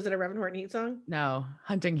 Was it a Reverend Horton Heat song? No,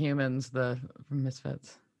 Hunting Humans, from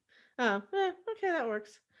Misfits. Oh, okay, that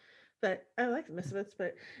works. But I like the Misfits.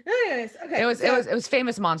 But anyways, okay. It was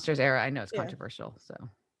Famous Monsters era. I know it's controversial, so.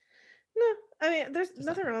 No, I mean, there's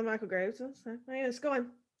nothing wrong with Michael Graves. So anyways, go on.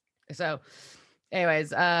 So,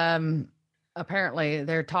 anyways, apparently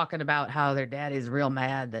they're talking about how their daddy's real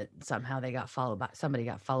mad that somehow somebody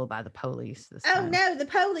got followed by the police this time. Oh no, the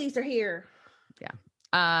police are here.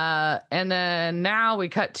 Yeah. And then now we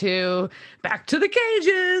cut back to the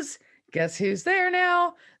cages. Guess who's there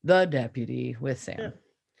now? The deputy with Sam.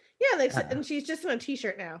 Yeah, and she's just in a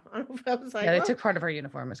t-shirt now. I was like, they took part of her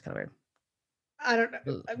uniform. It's kind of weird. I don't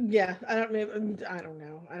know. Yeah, I don't know. I don't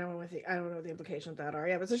know. I don't know what the implications of that are.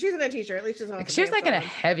 Yeah, but so she's in a t-shirt. At least she's on. She's like in a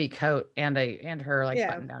heavy coat and her like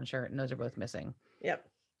button-down shirt, and those are both missing. Yep.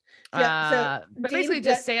 Yeah. But basically,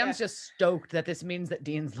 Sam's just stoked that this means that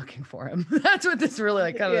Dean's looking for him. That's what this really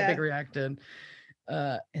like kind of a big reaction.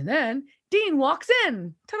 And then Dean walks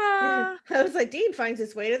in. Ta-da! I was like, Dean finds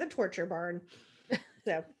his way to the torture barn.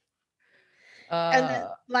 So. And then,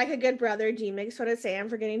 like a good brother, Dean makes fun of Sam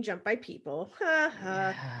for getting jumped by people.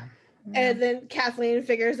 Yeah. And then Kathleen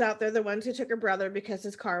figures out they're the ones who took her brother because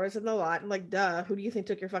his car was in the lot. And like, duh, who do you think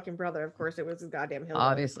took your fucking brother? Of course, it was his goddamn hillbilly.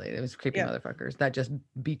 Obviously, it was creepy motherfuckers that just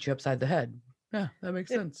beat you upside the head. Yeah, that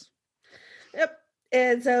makes sense. Yep.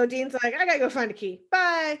 And so Dean's like, I gotta go find a key.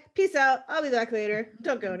 Bye. Peace out. I'll be back later.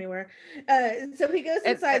 Don't go anywhere. So he goes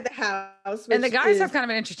inside the house. And the guys have kind of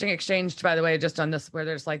an interesting exchange, by the way, just on this, where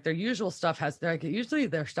there's like their usual stuff usually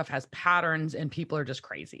their stuff has patterns and people are just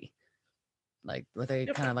crazy. Like what they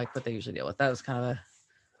kind of like what they usually deal with. That was kind of a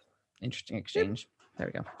interesting exchange. There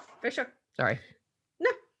we go. For sure. Sorry.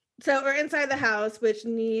 No. So we're inside the house, which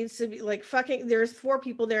needs to be like fucking. There's 4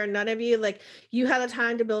 people there, and none of you like you had the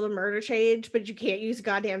time to build a murder cage, but you can't use a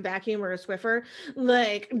goddamn vacuum or a Swiffer.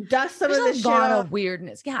 Like dust some of the shit. There's a lot of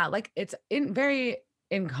weirdness. Yeah, like it's very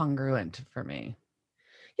incongruent for me.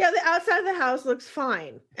 Yeah, the outside of the house looks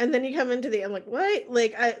fine, and then you come into I'm like, what?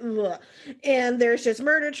 Like and there's just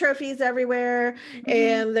murder trophies everywhere,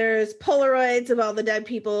 and there's Polaroids of all the dead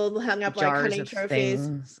people hung up like hunting trophies.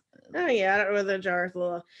 Things. Oh yeah, I don't know whether the jars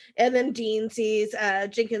will. And then Dean sees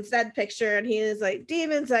Jenkins' dead picture, and he is like,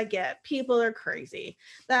 "Demons, I get. People are crazy.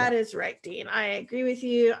 That is right, Dean. I agree with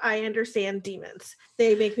you. I understand demons.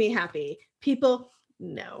 They make me happy. People,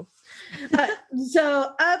 no."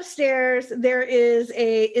 So upstairs there is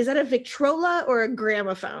that a Victrola or a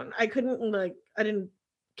gramophone? I didn't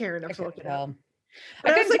care enough to look it up.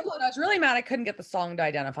 I was really mad I couldn't get the song to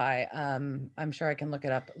identify. I'm sure I can look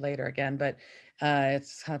it up later again, but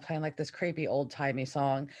it's kind of playing like this creepy old-timey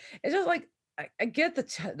song. It's just like I get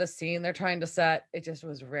the scene they're trying to set. It just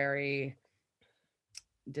was very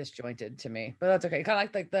disjointed to me, but that's okay. Kind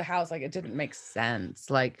of like the house, like it didn't make sense.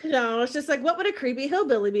 Like, no, it's just like, what would a creepy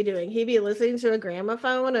hillbilly be doing? He'd be listening to a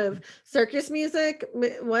gramophone of circus music.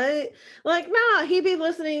 What? Like, nah, he'd be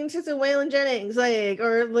listening to some Waylon Jennings, like,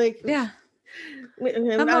 or like, yeah. I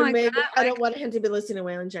don't want him to be listening to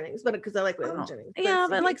Waylon Jennings, but because I like Waylon Jennings. Yeah,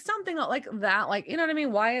 but like something like that, like, you know what I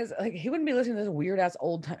mean? Why is like he wouldn't be listening to this weird ass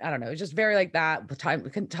old time? I don't know. It's just very like that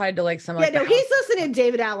tied to like some. Yeah, no, he's listening to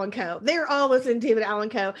David Allan Coe. They're all listening to David Allan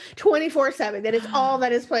Coe 24/7. That is all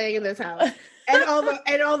that is playing in this house. And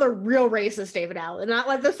all the real racist David Allen, not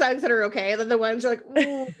like the songs that are okay, but the ones are like,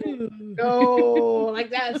 no, like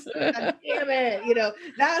that's damn it, you know,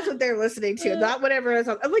 that's what they're listening to, not whatever is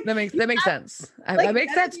on. I'm like, that makes sense. Like, that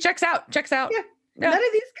makes sense. Checks out. Yeah.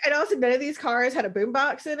 None of these cars had a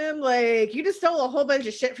boombox in them. Like, you just stole a whole bunch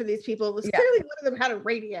of shit from these people. It was clearly one of them had a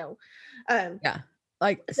radio.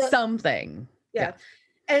 Something. Yeah.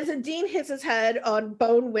 And so Dean hits his head on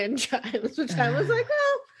bone wind chimes, which I was like,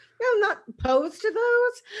 well, I'm not opposed to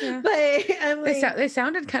those, but I'm like, they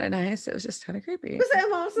sounded kind of nice. It was just kind of creepy. Because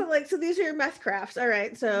I'm also like, so these are your meth crafts. All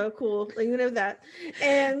right, so cool. Like, you know that.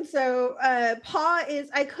 And so Pa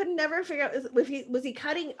is, I could never figure out if was he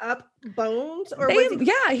cutting up bones or was he?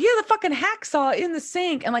 Yeah, he had a fucking hacksaw in the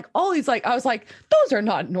sink and like all these like I was like, those are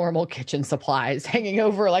not normal kitchen supplies hanging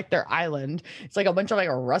over like their island. It's like a bunch of like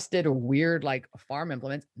rusted weird like farm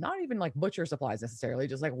implements, not even like butcher supplies necessarily,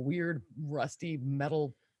 just like weird rusty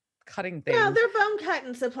metal cutting things. No, they're bone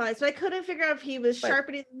cutting supplies. So I couldn't figure out if he was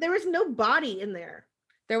sharpening. There was no body in there.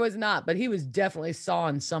 There was not, but he was definitely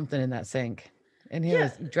sawing something in that sink, and he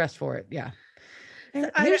was dressed for it. Yeah, he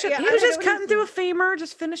was just cutting through a femur,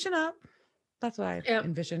 just finishing up. That's what I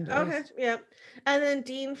envisioned. Okay, and then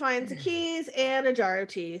Dean finds the keys and a jar of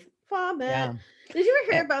teeth. Vomit. Yeah. Did you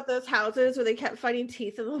ever hear about those houses where they kept finding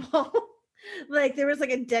teeth in the wall? Like there was like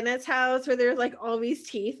a dentist house where there's like all these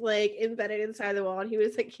teeth like embedded inside the wall, and he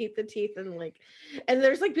was like keep the teeth and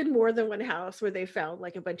there's like been more than one house where they found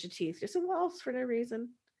like a bunch of teeth just in walls for no reason.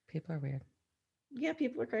 People are weird. Yeah,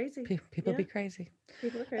 people are crazy. People be crazy.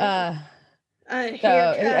 People are crazy.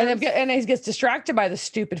 And he gets distracted by the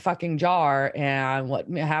stupid fucking jar, and what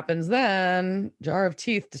happens then? Jar of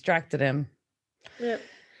teeth distracted him. Yep.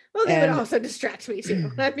 Well, they would also distract me too.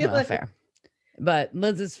 I feel like fair. But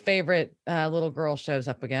Liz's favorite little girl shows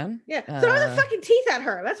up again. Yeah, throw the fucking teeth at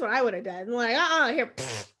her. That's what I would have done. Like, here,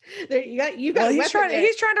 there, you got. He's trying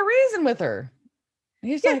to reason with her.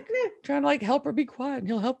 He's trying to like help her be quiet, and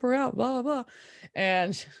he'll help her out. Blah blah.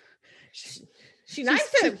 And she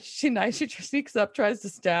knifes him. She sneaks up, tries to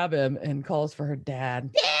stab him, and calls for her dad.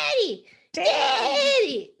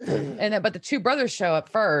 Daddy. And then, but the two brothers show up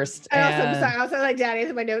first. I also like Daddy.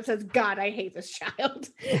 And my note says, "God, I hate this child."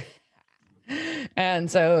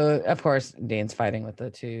 And so, of course, Dean's fighting with the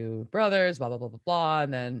two brothers, blah, blah, blah, blah, blah.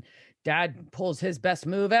 And then Dad pulls his best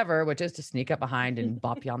move ever, which is to sneak up behind and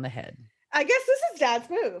bop you on the head. I guess this is Dad's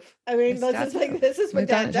move. I mean, this is what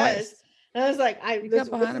Dad does. And I was like, got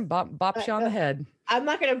behind and bops you on the head. I'm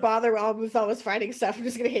not going to bother with all this fighting stuff. I'm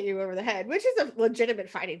just going to hit you over the head, which is a legitimate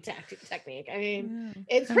fighting technique. I mean,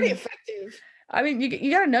 it's pretty effective. I mean,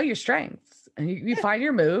 you got to know your strengths, and you find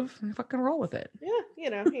your move and fucking roll with it. Yeah, you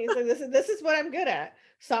know, he's like, this is what I'm good at: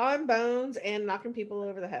 sawing bones and knocking people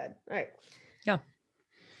over the head. All right. Yeah.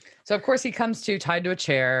 So of course he comes to tied to a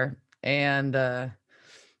chair, and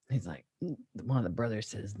he's like, one of the brothers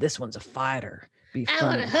says, "This one's a fighter. Be fun. I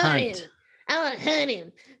want to hunt. I want to hunt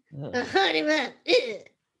him. Hunt him up." Ugh.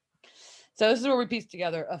 So this is where we piece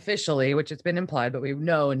together officially, which it's been implied, but we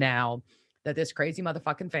know now that this crazy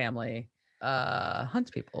motherfucking family hunts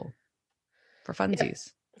people for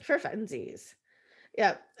funsies. Yeah, for funsies.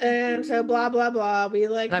 Yeah. And so blah blah blah. We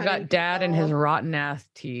like. And I've got Dad and his rotten ass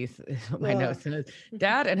teeth. My notes in it.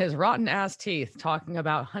 Dad and his rotten ass teeth talking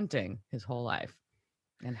about hunting his whole life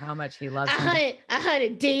and how much he loves. I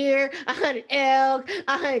hunted deer. I hunted elk.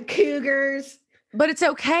 I hunted cougars. But it's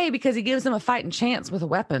okay because he gives them a fighting chance with a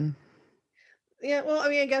weapon. Yeah, well, I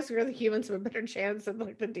mean, I guess we're the humans have a better chance than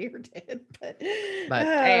like the deer did. But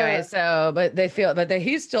anyway,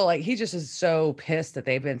 he's still like, he just is so pissed that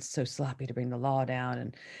they've been so sloppy to bring the law down.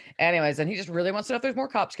 And anyways, and he just really wants to know if there's more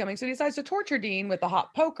cops coming. So he decides to torture Dean with the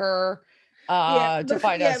hot poker to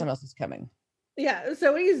find out someone else is coming. Yeah.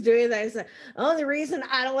 So when he's doing that, he's like, only reason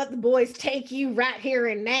I don't let the boys take you right here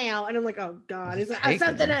and now. And I'm like, oh God, he's like, I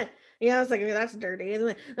was like, that's dirty.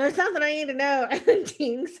 And there's something I need to know. And then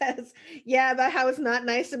Dean says, yeah, about how it's not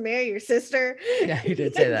nice to marry your sister. Yeah, he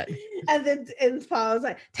did say that. and Paul was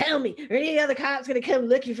like, tell me, are any other cops going to come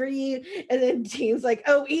looking for you? And then Dean's like,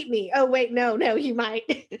 oh, eat me. Oh, wait, no, you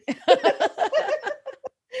might.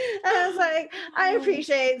 I was like, I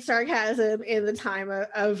appreciate sarcasm in the time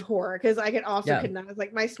of horror, because I could not,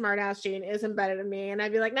 like, my smart ass gene is embedded in me, and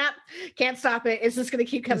I'd be like, nah, can't stop it. It's just gonna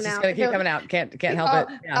keep coming out. Gonna keep coming out. Can't help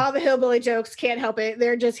it. Yeah. All the hillbilly jokes, can't help it.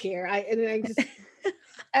 They're just here.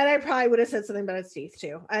 And I probably would have said something about its teeth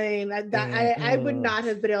too. I mean, I would not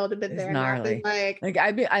have been able to been there. Gnarly. Like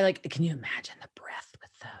I like. Can you imagine the breath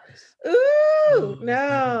with those? Ooh,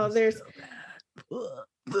 no, there's.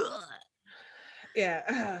 So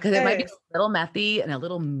yeah, because it might be a little methy and a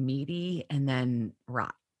little meaty, and then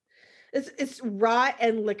rot. It's rot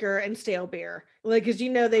and liquor and stale beer, like, because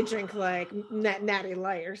they drink like Natty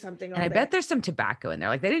Light or something. And I bet there's some tobacco in there.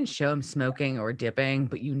 Like, they didn't show them smoking or dipping,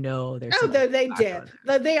 but there's. Oh, they dip.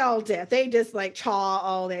 They all dip. They just like chaw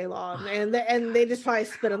all day long, and they just probably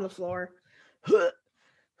spit on the floor.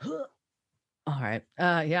 All right.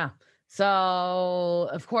 Yeah. So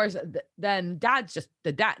of course, then dad's just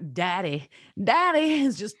daddy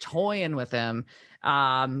is just toying with him,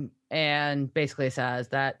 and basically says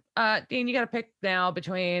that, Dean, you got to pick now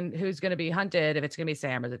between who's going to be hunted, if it's going to be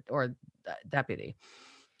Sam or the deputy.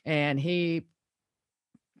 And he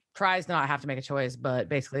tries not have to make a choice, but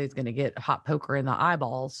basically he's going to get a hot poker in the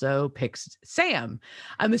eyeball. So picks Sam.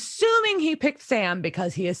 I'm assuming he picked Sam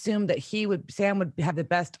because he assumed that Sam would have the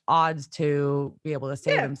best odds to be able to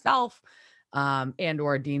save himself, and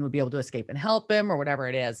or Dean would be able to escape and help him or whatever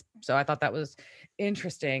it is. So I thought that was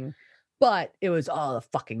interesting, but it was all a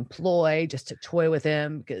fucking ploy just to toy with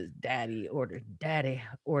him, because daddy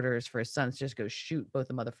orders for his sons to just go shoot both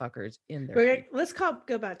the motherfuckers in their. Let's go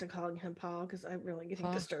back to calling him Paul, because I'm really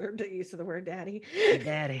getting disturbed at use of the word daddy.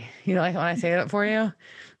 Daddy, like when I say that for you?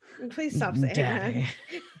 Please stop saying daddy.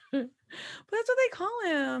 That. But that's what they call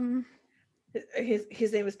him.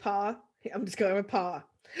 His name is Pa. I'm just going with Pa.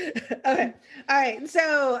 Okay. All right.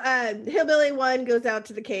 So Hillbilly 1 goes out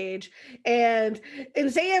to the cage, and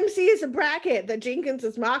Sam sees a bracket that Jenkins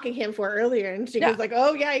was mocking him for earlier, and Jenkins like,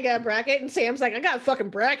 oh yeah, you got a bracket, and Sam's like, I got a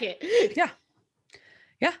fucking bracket. Yeah,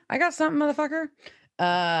 I got something, motherfucker.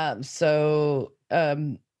 So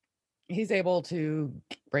he's able to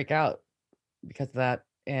break out because of that,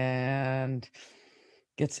 and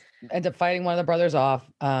ends up fighting one of the brothers off.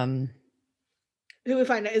 Who we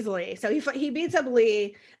find out is Lee. So he beats up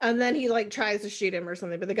Lee, and then he like tries to shoot him or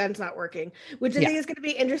something, but the gun's not working. Which I think is going to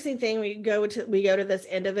be an interesting thing. We go to this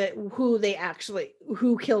end of it,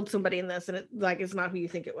 who killed somebody in this, and it like it's not who you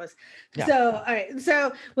think it was. Yeah. So all right.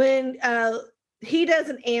 So when he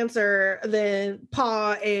doesn't answer, then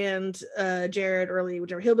Pa and Jared, or Lee,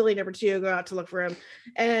 whichever, Hillbilly number 2, go out to look for him,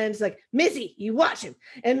 and it's like, Missy, you watch him.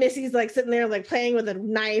 And Missy's like sitting there like playing with a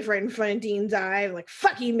knife right in front of Dean's eye, like,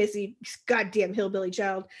 fuck you, Missy, goddamn hillbilly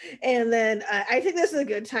child. And then I think this is a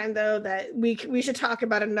good time though that we should talk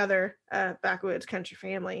about another backwoods country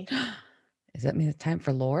family. Does that mean it's time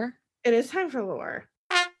for lore? It is time for lore.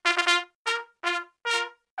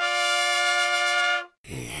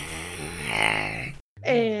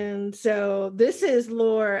 And so this is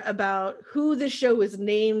lore about who the show is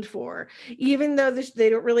named for, even though they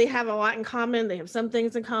don't really have a lot in common. They have some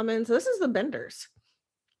things in common. So this is the Benders.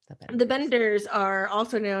 The Benders are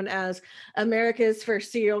also known as America's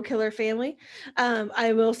first serial killer family.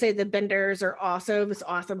 I will say the Benders are also this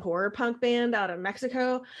awesome horror punk band out of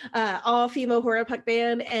Mexico, all female horror punk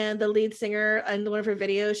band. And the lead singer in one of her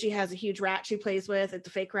videos, she has a huge rat she plays with. It's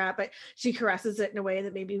a fake rat, but she caresses it in a way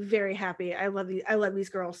that made me very happy. I love these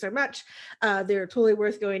girls so much. They're totally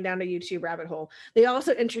worth going down a YouTube rabbit hole. They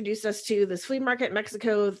also introduced us to this flea market in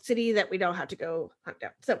Mexico City that we don't have to go hunt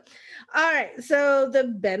down. So, all right. So the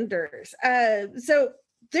Benders. So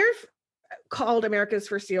they're called America's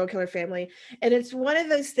first serial killer family, and it's one of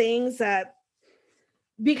those things that,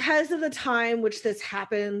 because of the time which this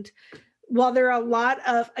happened, while there are a lot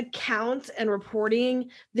of accounts and reporting,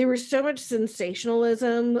 there was so much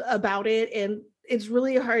sensationalism about it, and it's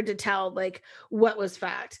really hard to tell like what was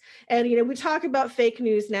fact. And we talk about fake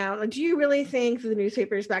news now. Like, do you really think the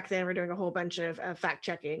newspapers back then were doing a whole bunch of fact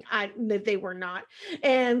checking? That they were not.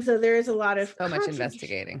 And so there's a lot of so much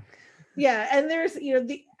investigating. Yeah, and there's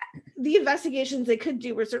the investigations they could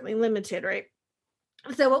do were certainly limited, right?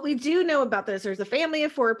 So what we do know about this, there's a family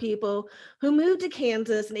of 4 people who moved to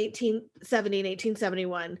Kansas in 1870 and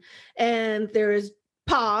 1871, and there is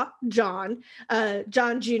Pa, John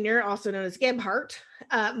Jr., also known as Gebhardt,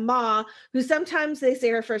 Ma, who sometimes they say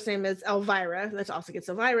her first name is Elvira. That also gets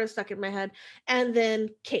Elvira stuck in my head. And then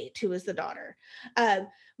Kate, who is the daughter.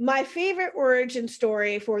 My favorite origin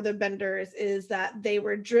story for the Benders is that they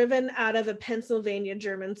were driven out of a Pennsylvania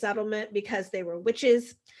German settlement because they were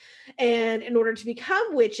witches. And in order to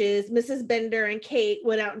become witches, Mrs. Bender and Kate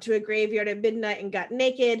went out into a graveyard at midnight and got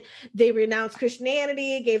naked. They renounced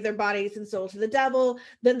Christianity, gave their bodies and soul to the devil.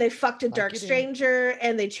 Then they fucked a dark stranger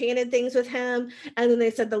and they chanted things with him. And then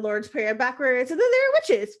they said the Lord's Prayer backwards. And then they were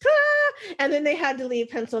witches. Ah! And then they had to leave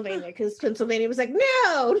Pennsylvania because Pennsylvania was like,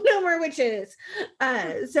 no more witches.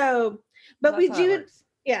 But we do.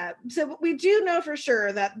 Yeah, so we do know for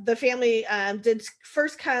sure that the family did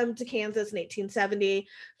first come to Kansas in 1870.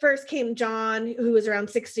 First came John, who was around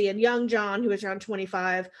 60, and young John, who was around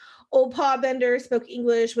 25. Old Pa Bender spoke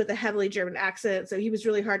English with a heavily German accent, so he was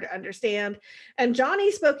really hard to understand. And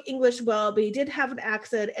Johnny spoke English well, but he did have an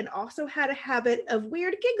accent and also had a habit of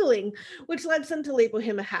weird giggling, which led some to label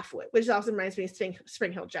him a half-wit, which also reminds me of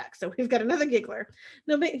Spring Hill Jack. So we've got another giggler.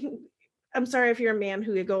 No, I'm sorry if you're a man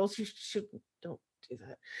who giggles. You should don't do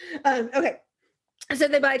that. Okay. So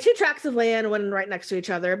they buy 2 tracts of land, one right next to each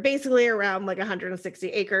other, basically around like 160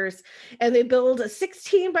 acres. And they build a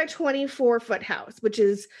 16 by 24 foot house, which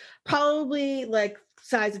is probably like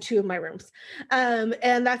size of 2 of my rooms.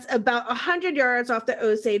 And that's about 100 yards off the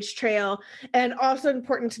Osage Trail. And also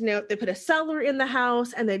important to note, they put a cellar in the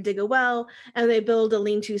house and they dig a well and they build a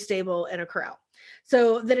lean-to stable and a corral.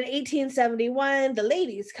 So then in 1871, the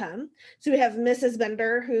ladies come. So we have Mrs.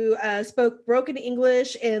 Bender, who spoke broken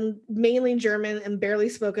English and mainly German and barely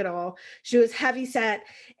spoke at all. She was heavyset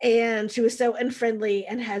and she was so unfriendly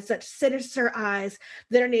and had such sinister eyes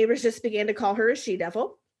that her neighbors just began to call her a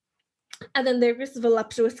she-devil. And then there was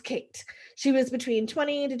voluptuous Kate. She was between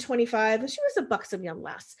 20 to 25, and she was a buxom young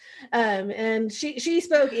lass. And she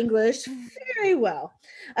spoke English very well.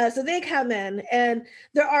 So they come in, and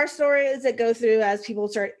there are stories that go through as people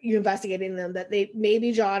start investigating them that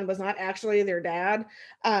maybe John was not actually their dad.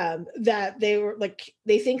 That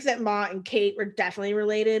they think that Ma and Kate were definitely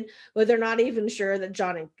related, but they're not even sure that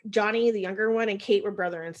Johnny, the younger one, and Kate were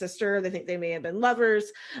brother and sister. They think they may have been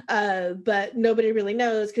lovers, but nobody really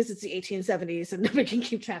knows because it's the 1870s and nobody can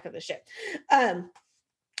keep track of the shit.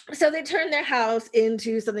 So they turned their house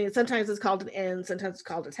into something that sometimes is called an inn, sometimes it's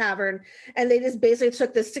called a tavern. And they just basically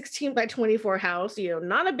took this 16 by 24 house,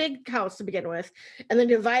 not a big house to begin with, and then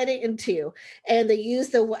divided it in 2. And they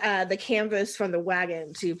used the canvas from the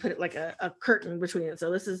wagon to put it like a curtain between it. So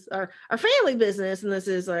this is our family business, and this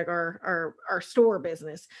is like our store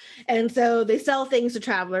business. And so they sell things to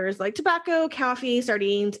travelers like tobacco, coffee,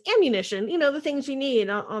 sardines, ammunition, the things you need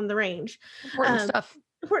on the range.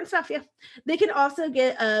 Important stuff, yeah. They can also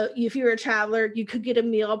get if you're a traveler, you could get a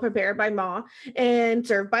meal prepared by Ma and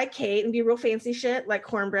served by Kate and be real fancy shit like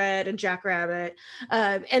cornbread and jackrabbit.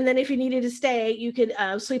 And then if you needed to stay, you could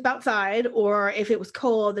sleep outside, or if it was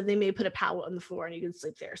cold, then they may put a pallet on the floor and you can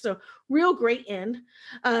sleep there. So real great inn.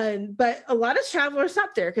 But a lot of travelers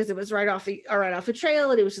stopped there because it was right off the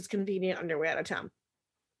trail and it was just convenient on their way out of town.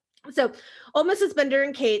 So old Mrs. Bender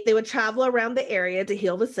and Kate, they would travel around the area to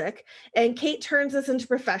heal the sick. And Kate turns this into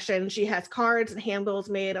profession. She has cards and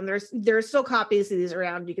handbills made. And there's still copies of these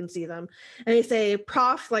around. You can see them. And they say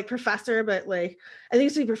prof, like professor, but like I think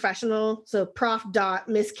it's to be professional. So Prof.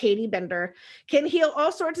 Miss Katie Bender can heal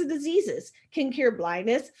all sorts of diseases, can cure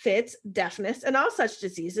blindness, fits, deafness, and all such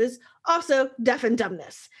diseases. Also deaf and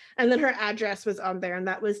dumbness. And then her address was on there, and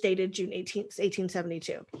that was dated June 18th,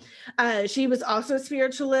 1872. She was also a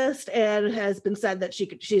spiritualist and has been said that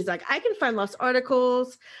she's like, I can find lost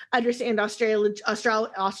articles, understand astrology,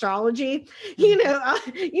 astrology.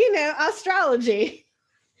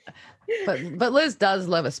 But Liz does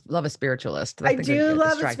love a spiritualist. I do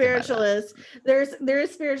love a spiritualist. There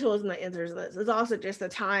is spiritualism that answers this. It's also just the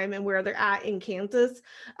time and where they're at in Kansas.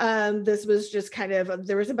 This was just kind of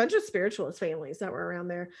there was a bunch of spiritualist families that were around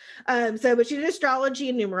there. But she did astrology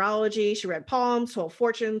and numerology. She read palms, told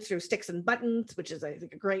fortunes through sticks and buttons, which is I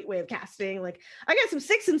think a great way of casting. Like I got some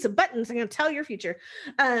sticks and some buttons. I'm gonna tell your future.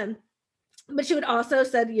 But she would also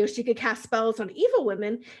said, she could cast spells on evil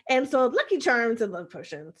women and sold lucky charms and love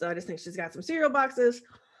potions. So I just think she's got some cereal boxes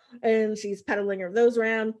and she's peddling those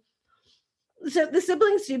around. So the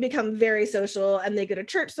siblings do become very social and they go to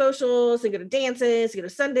church socials, they go to dances, they go to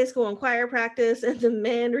Sunday school and choir practice. And the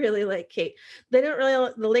men really like Kate.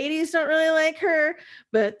 The ladies don't really like her,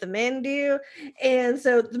 but the men do. And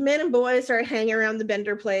so the men and boys start hanging around the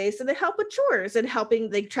Bender place and they help with chores and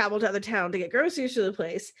they travel to other town to get groceries to the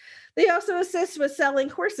place. They also assist with selling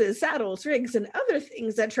horses, saddles, rigs, and other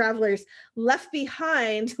things that travelers left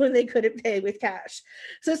behind when they couldn't pay with cash.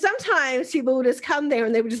 So sometimes people would just come there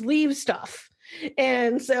and they would just leave stuff.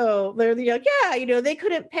 And so they're like, they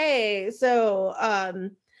couldn't pay. So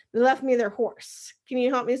they left me their horse. Can you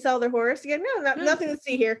help me sell their horse? Yeah, no, nothing to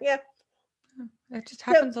see here. Yeah. That just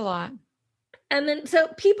happens a lot. And then, so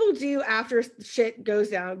people do, after shit goes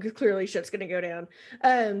down, because clearly shit's going to go down.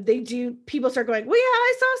 People start going, well, yeah,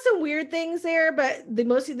 I saw some weird things there, but they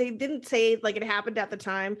didn't say like it happened at the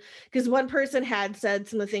time. Because one person had said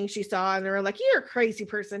some of the things she saw, and they were like, you're a crazy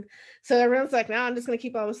person. So everyone's like, no, I'm just going to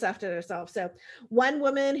keep all the stuff to herself. So one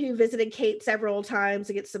woman who visited Kate several times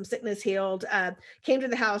to get some sickness healed came to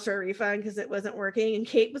the house for a refund because it wasn't working. And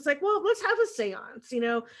Kate was like, well, let's have a seance,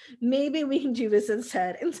 maybe we can do this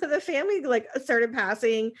instead. And so the family like started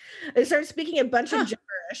speaking a bunch of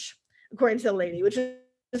gibberish, according to the lady, which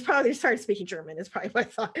is probably, they started speaking German, is probably what I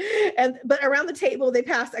thought. But around the table, they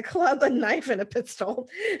passed a club, a knife, and a pistol.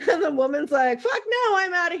 And the woman's like, fuck no,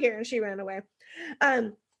 I'm out of here. And she ran away.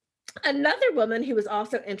 Another woman who was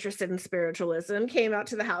also interested in spiritualism came out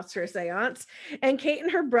to the house for a seance, and Kate and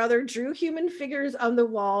her brother drew human figures on the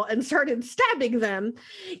wall and started stabbing them.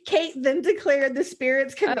 Kate then declared the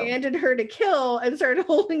spirits commanded her to kill and started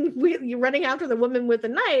running after the woman with the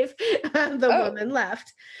knife, and the woman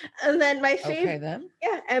left. And then my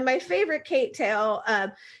favorite Kate tale,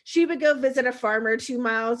 she would go visit a farmer 2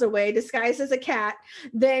 miles away disguised as a cat.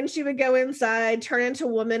 Then she would go inside, turn into a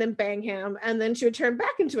woman and bang him, and then she would turn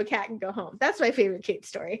back into a cat and go home. That's my favorite Kate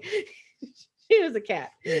story. She was a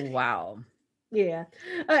cat. Wow. Yeah.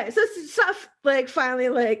 All right. So stuff like finally,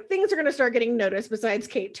 like things are going to start getting noticed besides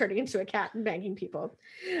Kate turning into a cat and banging people.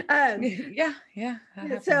 Yeah.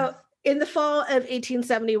 So in the fall of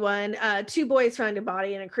 1871, 2 boys found a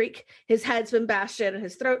body in a creek. His head's been bashed in and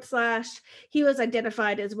his throat slashed. He was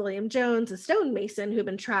identified as William Jones, a stonemason who'd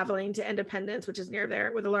been traveling to Independence, which is near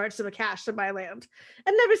there, with a large sum of cash to buy land,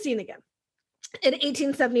 and never seen again. In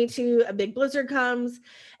 1872, a big blizzard comes,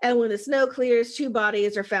 and when the snow clears, 2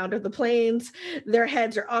 bodies are found on the plains. Their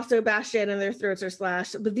heads are also bashed in and their throats are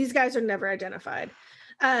slashed, but these guys are never identified.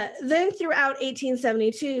 Then throughout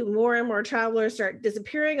 1872, more and more travelers start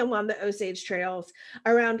disappearing along the Osage trails.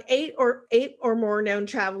 Around eight or more known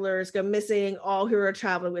travelers go missing, all who are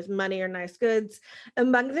traveling with money or nice goods.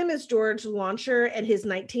 Among them is George Launcher and his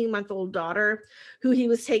 19-month-old daughter, who he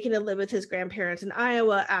was taken to live with his grandparents in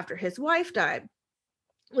Iowa after his wife died.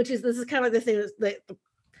 This is kind of the thing,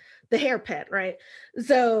 the hairpin, right?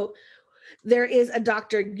 So there is a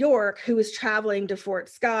Dr. York who was traveling to Fort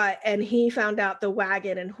Scott, and he found out the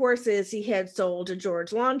wagon and horses he had sold to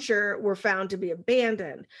George Launcher were found to be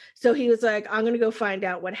abandoned. So he was like, I'm going to go find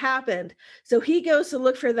out what happened. So he goes to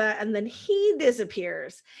look for that, and then he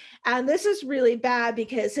disappears. And this is really bad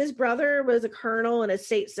because his brother was a colonel and a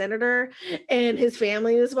state senator, and his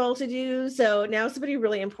family was well-to-do. So now somebody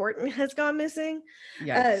really important has gone missing.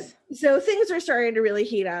 Yes. So things are starting to really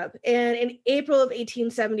heat up. And in April of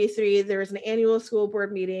 1873, there was an annual school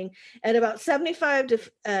board meeting, and about 75 to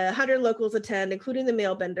 100 locals attend, including the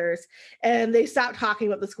mail benders. And they stopped talking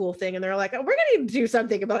about the school thing, and they're like, oh, we're going to do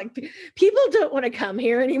something about, like, people don't want to come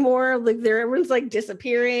here anymore. Like, everyone's like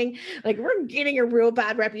disappearing. Like, we're getting a real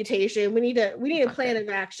bad reputation. We need a plan of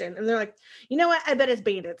action. And they're like, you know what? I bet it's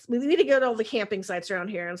bandits. We need to go to all the camping sites around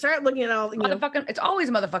here and start looking at all. It's always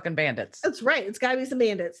motherfucking bandits. That's right. It's got to be some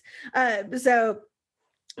bandits. So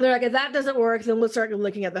they're like, if that doesn't work, then we'll start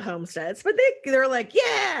looking at the homesteads. But they're like,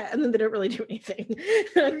 yeah, and then they don't really do anything.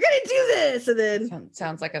 We're gonna do this, and then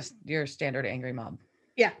sounds like your standard angry mob.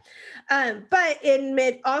 Yeah. But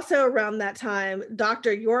also around that time,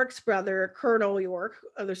 Dr. York's brother, Colonel York,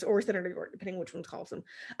 or Senator York, depending which one calls him,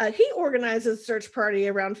 he organizes a search party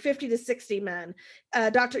around 50 to 60 men.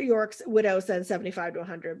 Dr. York's widow said 75 to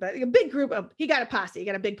 100, but a big group he got a posse. He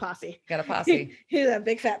got a big posse. He's a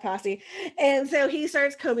big fat posse. And so he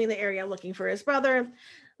starts combing the area looking for his brother.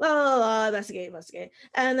 Investigate.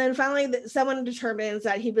 And then finally, someone determines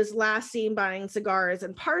that he was last seen buying cigars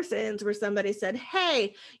in Parsons, where somebody said,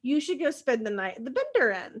 hey, you should go spend the night at the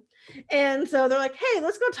Bender Inn. And so they're like, hey,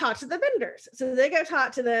 let's go talk to the Benders. So they go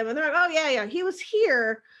talk to them, and they're like, oh, yeah, he was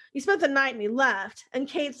here. He spent the night and he left. And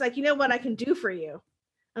Kate's like, you know what I can do for you?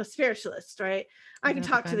 I'm a spiritualist, right? I can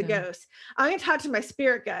talk to the ghost. I'm going to talk to my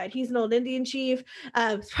spirit guide. He's an old Indian chief.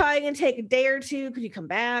 It's probably going to take a day or two. Could you come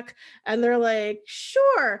back? And they're like,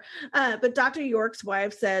 sure. But Dr. York's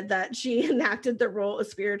wife said that she enacted the role of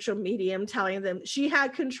spiritual medium, telling them she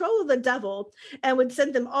had control of the devil and would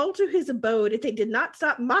send them all to his abode if they did not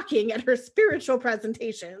stop mocking at her spiritual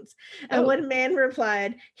presentations. And one man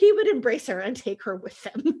replied, he would embrace her and take her with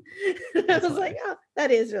them. I was like, oh,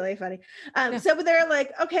 that is really funny. But they're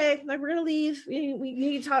like, okay, we're going to leave. We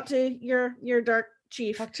need to talk to your dark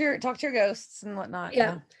chief. Talk to your ghosts and whatnot.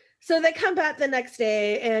 Yeah. So they come back the next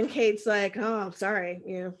day, and Kate's like, oh, sorry,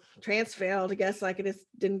 trance failed. I guess like it just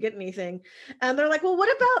didn't get anything. And they're like, well, what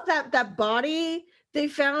about that body they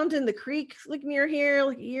found in the creek like near here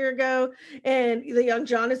like a year ago. And the young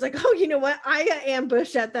John is like, oh, you know what? I got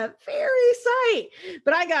ambushed at that very site,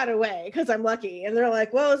 but I got away because I'm lucky. And they're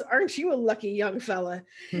like, well, aren't you a lucky young fella?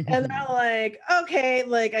 And they're like, okay,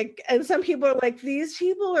 like and some people are like, these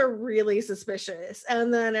people are really suspicious.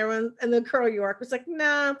 And then everyone, and then Colonel York was like,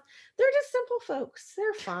 nah, they're just simple folks.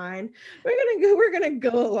 They're fine. We're gonna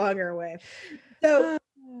go along our way. So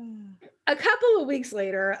a couple of weeks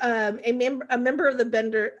later, a member of the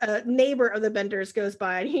Bender, neighbor of the Benders goes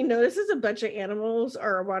by, and he notices a bunch of animals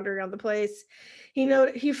are wandering around the place.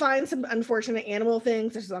 He finds some unfortunate animal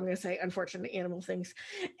things. That's what I'm going to say, unfortunate animal things,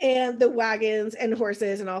 and the wagons and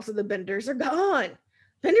horses, and also the Benders are gone.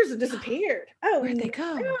 Benders have disappeared. Oh, where'd they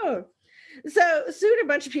go? No. So soon a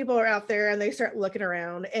bunch of people are out there and they start looking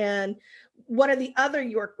around, and one of the other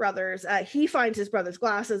York brothers, he finds his brother's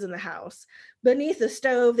glasses in the house. Beneath the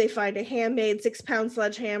stove, they find a handmade 6-pound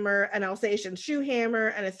sledgehammer, an Alsatian shoe hammer,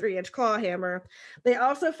 and a 3-inch claw hammer. They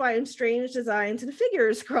also find strange designs and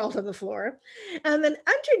figures scrawled on the floor. And then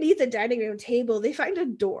underneath the dining room table, they find a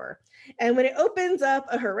door. And when it opens up,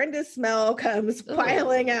 a horrendous smell comes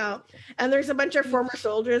piling out. And there's a bunch of former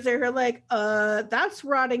soldiers there who are like, that's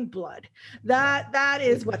rotting blood. That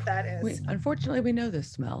is what that is. Unfortunately, we know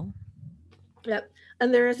this smell. Yep.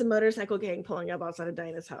 And there is a motorcycle gang pulling up outside of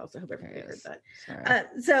Dinah's house. I hope everybody heard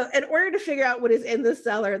that. So in order to figure out what is in the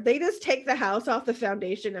cellar, they just take the house off the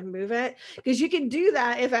foundation and move it. Because you can do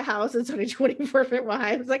that if a house is only 24 feet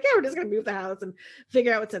wide. It's like, yeah, we're just going to move the house and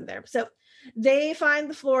figure out what's in there. So they find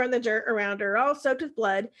the floor and the dirt around her all soaked with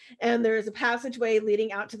blood, and there's a passageway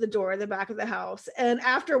leading out to the door in the back of the house. And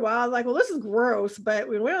after a while, like, well, this is gross, but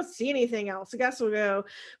we don't see anything else. I guess we'll go.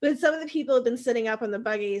 But some of the people have been sitting up on the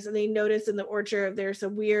buggies, and they notice in the orchard there's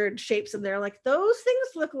some weird shapes in there. Like, those things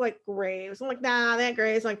look like graves. I'm like, nah, they ain't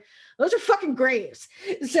graves. I'm like, those are fucking graves.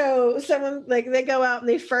 So someone, like, they go out and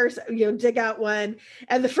they first, dig out one,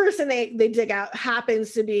 and the first thing they dig out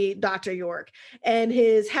happens to be Dr. York, and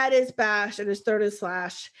his head is bashed and his throat is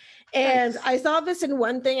slashed. And I saw this in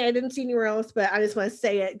one thing, I didn't see anywhere else, but I just want to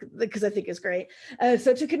say it because I think it's great.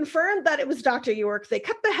 So to confirm that it was Dr. York, they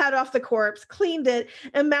cut the head off the corpse, cleaned it,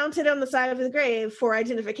 and mounted it on the side of the grave for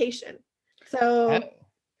identification. So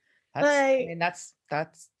that's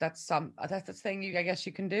the thing I guess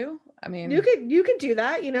you can do. I mean, you could do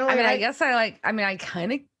that, I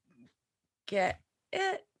kind of get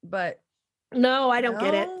it, but no, I don't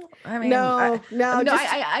get it. I mean,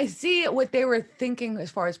 I see what they were thinking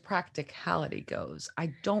as far as practicality goes.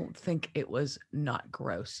 I don't think it was not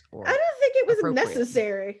gross or. I don't think it was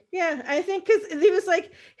necessary. Yeah, I think because he was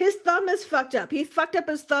like, his thumb is fucked up. He fucked up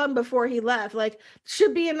his thumb before he left. Like,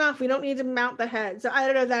 should be enough. We don't need to mount the head. So I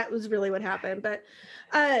don't know if that was really what happened, but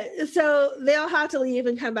so they all have to leave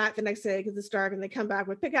and come back the next day because it's dark, and they come back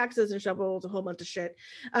with pickaxes and shovels, a whole bunch of shit.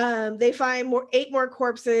 They find 8 more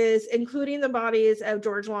corpses, including the bodies of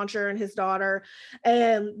George Launcher and his daughter.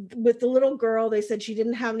 And with the little girl, they said she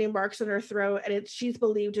didn't have any marks on her throat, and she's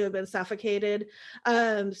believed to have been suffocated.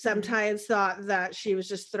 Sometimes thought that she was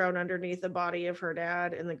just thrown underneath the body of her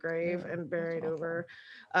dad in the grave and buried over.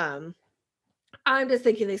 I'm just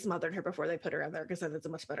thinking they smothered her before they put her in there, because then it's a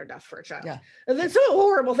much better death for a child. Yeah. It's a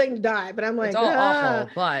horrible thing to die, but I'm like, it's all awful,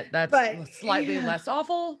 but that's slightly less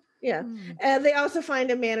awful. Yeah. And they also find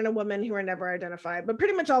a man and a woman who are never identified, but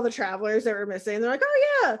pretty much all the travelers that were missing, they're like,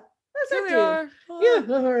 oh yeah, that's our dude.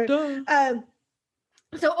 Yeah. All right.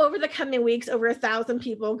 So over the coming weeks, over 1,000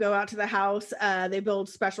 people go out to the house. They build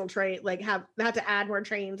special train, had to add more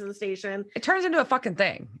trains to the station. It turns into a fucking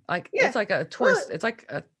thing. It's like a twist. It's like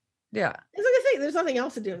a Yeah. It's like I say, there's nothing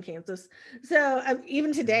else to do in Kansas. So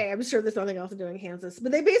even today, I'm sure there's nothing else to do in Kansas.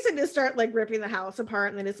 But they basically just start ripping the house apart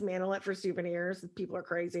and then dismantle it for souvenirs. People are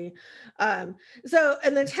crazy. And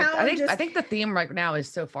the town. I think the theme right now is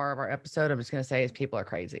so far of our episode, I'm just going to say is people are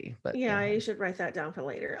crazy. But yeah, you should write that down for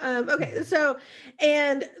later. Okay, so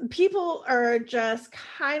and people are just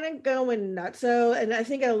kind of going nuts. So, and I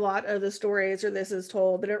think a lot of the stories where this is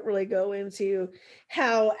told, they don't really go into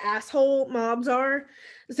how asshole mobs are.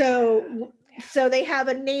 So they have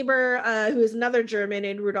a neighbor who is another German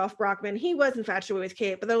named Rudolf Brockman. He was infatuated with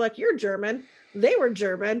Kate, but they're like, you're German. They were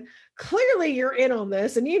German. Clearly you're in on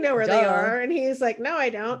this and you know where they are. And he's like, no, I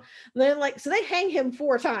don't. And then so they hang him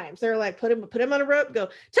 4 times. They're like, put him on a rope, go,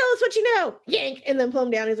 tell us what you know, yank, and then pull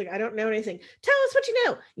him down. He's like, I don't know anything. Tell us what you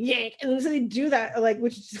know, yank. And then so they do that,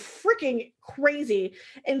 which is freaking crazy.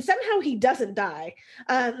 And somehow he doesn't die.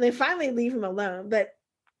 They finally leave him alone. But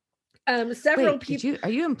several people. Are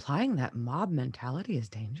you implying that mob mentality is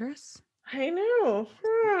dangerous? I know.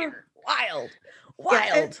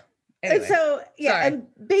 Wild. Yeah, Anyway, so yeah, sorry. and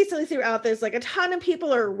basically throughout this, like a ton of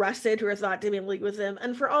people are arrested who are thought to be in league with them,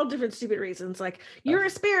 and for all different stupid reasons. Like you're a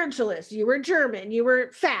spiritualist, you were German, you were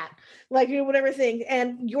fat, like whatever thing.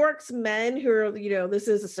 And York's men, who are this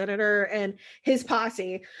is a senator and his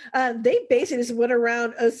posse, they basically just went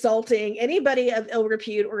around assaulting anybody of ill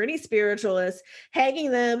repute or any spiritualists, hanging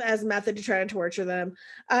them as a method to try and torture them.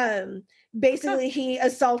 Basically, he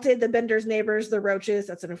assaulted the Benders' neighbors, the Roaches.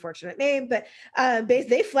 That's an unfortunate name, but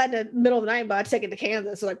they fled in the middle of the night, but taken to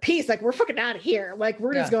Kansas. So like, peace, like we're fucking out of here. Like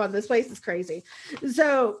we're just going. This place is crazy.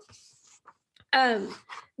 So, but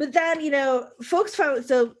then folks found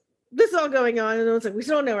so. This is all going on, and it's like we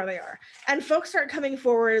still don't know where they are. And folks start coming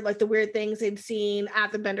forward, like the weird things they'd seen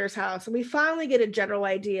at the Benders' house, and we finally get a general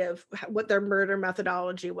idea of what their murder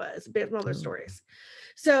methodology was, based on all their stories.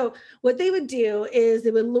 So what they would do is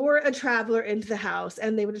they would lure a traveler into the house,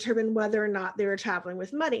 and they would determine whether or not they were traveling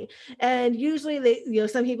with money. And usually they,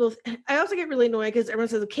 some people, I also get really annoyed because everyone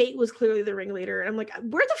says Kate was clearly the ringleader. And I'm like,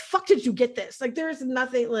 where the fuck did you get this? Like, there's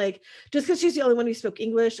nothing like, just because she's the only one who spoke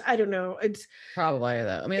English. I don't know. It's probably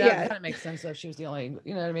though. I mean, that kind of makes sense if she was the only,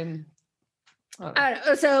 you know what I mean? I don't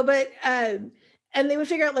know. So, but, and they would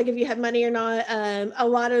figure out like if you had money or not. A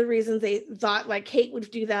lot of the reasons they thought like Kate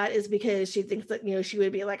would do that is because she thinks that she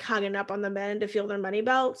would be like hanging up on the men to feel their money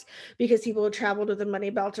belts, because people would travel with the money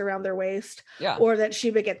belt around their waist, or that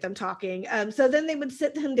she would get them talking. So then they would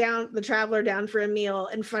sit him down, the traveler down, for a meal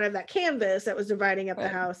in front of that canvas that was dividing up the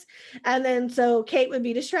house, and then so Kate would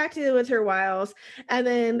be distracted with her wiles, and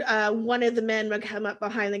then one of the men would come up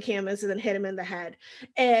behind the canvas and then hit him in the head,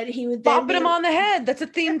 and he would then bopping him on the head. That's a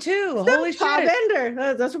theme too. Holy shit!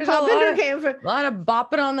 Bender. That's where Pa Bender came from. A lot of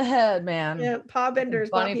bopping on the head, man. Yeah, Pa Bender's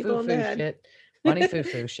bop people on the head. Shit. Bunny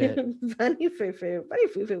foo-foo shit. Bunny foo-foo. Bunny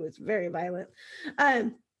foo-foo was very violent.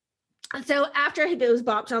 So after he was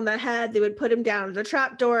bopped on the head, they would put him down the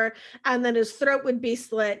trap door, and then his throat would be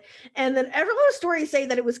slit. And then everyone's stories say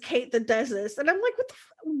that it was Kate that does this. And I'm like,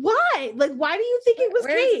 why? Like, why do you think it was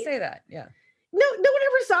Kate? Where does it say that? Yeah. No one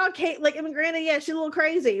ever saw Kate. Like, I mean, granted, yeah, she's a little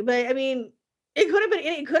crazy, but I mean, it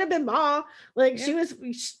could have been Ma. Like she was,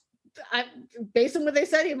 based on what they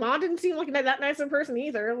said, Ma didn't seem like that nice of a person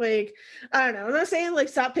either. Like, I don't know. I'm not saying like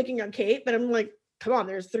stop picking on Kate, but I'm like, come on,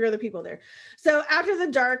 there's 3 other people there. So after the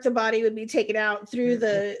dark, the body would be taken out through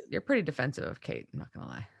You're pretty defensive of Kate, I'm not gonna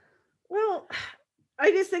lie. Well, I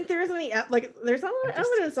just think there isn't any there's not a lot of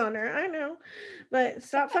evidence on her. I know, but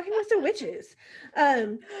stop fucking with the witches.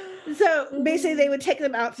 So basically they would take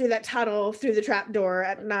them out through that tunnel through the trap door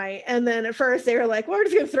at night, and then at first they were like, well, we're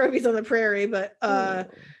just gonna throw these on the prairie, but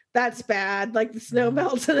that's bad, like the snow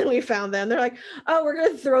melts. And then we found them, they're like, oh, we're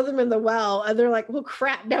gonna throw them in the well, and they're like, well,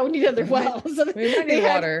 crap, now we need another well. So we need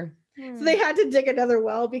water. So they had to dig another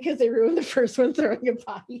well because they ruined the first one throwing a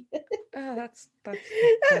body. Oh, that's but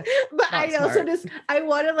I also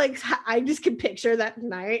I just can picture that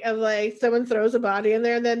night of like someone throws a body in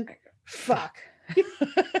there and then fuck. Just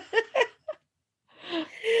throw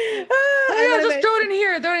it in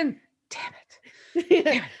here. Throw it in. Damn it. Damn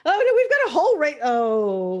it. Oh no, we've got a hole right.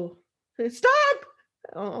 Oh, stop.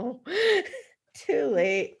 Oh, too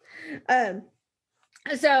late.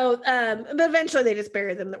 But eventually they just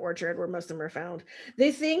buried them in the orchard where most of them are found.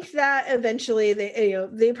 They think that eventually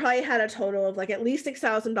they probably had a total of like at least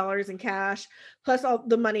 $6,000 in cash, plus all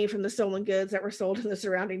the money from the stolen goods that were sold in the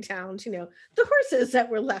surrounding towns, the horses that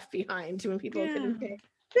were left behind when people couldn't pay.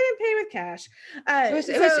 They didn't pay with cash.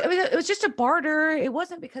 It was just a barter. It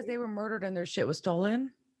wasn't because they were murdered and their shit was stolen.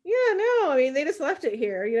 Yeah, no, I mean they just left it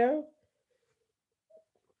here,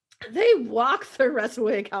 They walked the rest of the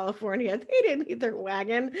way to California. They didn't need their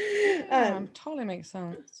wagon. Totally makes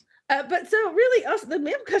sense. But so really, also the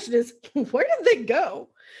main question is, where did they go?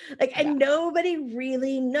 And nobody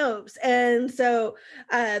really knows. And so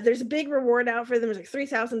there's a big reward out for them. There's like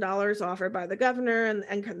 $3,000 offered by the governor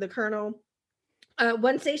and the colonel.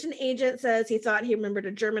 One station agent says he thought he remembered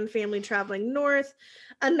a German family traveling north.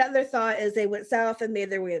 Another thought is they went south and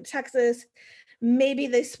made their way to Texas. Maybe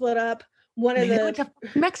they split up. Maybe they went to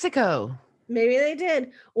Mexico. Maybe they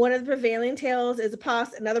did. One of the prevailing tales is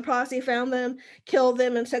another posse found them, killed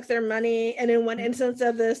them, and took their money. And in one instance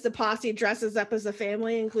of this, the posse dresses up as a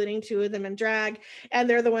family, including 2 of them in drag, and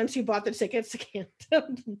they're the ones who bought the tickets to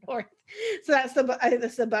Canton North. So that's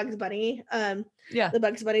the Bugs Bunny. The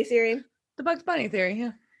Bugs Bunny theory. The Bugs Bunny theory,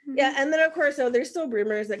 yeah. Yeah, and then of course, so there's still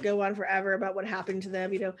rumors that go on forever about what happened to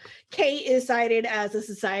them. You know, Kate is cited as a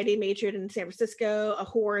society matron in San Francisco, a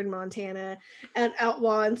whore in Montana, an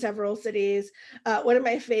outlaw in several cities. One of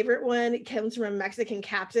my favorite one comes from a Mexican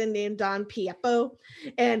captain named Don Piepo,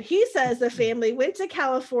 and he says the family went to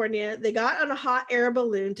California. They got on a hot air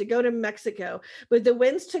balloon to go to Mexico, but the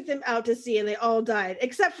winds took them out to sea, and they all died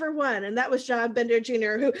except for one, and that was John Bender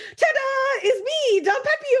Jr., who, ta-da, is me, Don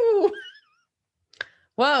Pepio.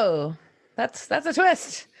 Whoa, that's a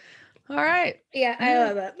twist. All right. Yeah, I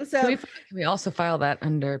love that. So can we also file that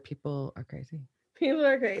under people are crazy? People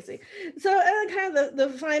are crazy. So kind of the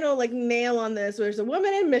final like nail on this was a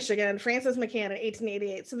woman in Michigan, Frances McCann, in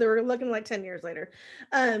 1888. So they were looking like 10 years later.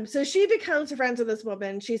 So she becomes friends with this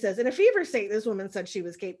woman. She says, in a fever state, this woman said she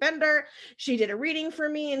was Kate Bender. She did a reading for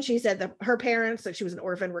me, and she said that her parents, that she was an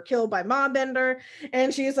orphan, were killed by Ma Bender.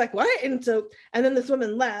 And she's like, what? And then this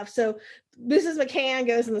woman left. So Mrs. McCann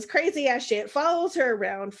goes in this crazy ass shit, follows her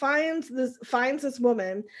around, finds this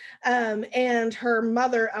woman and her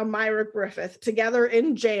mother, Elmira Griffith, together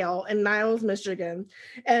in jail in Niles, Michigan.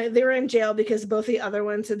 And they were in jail because both the other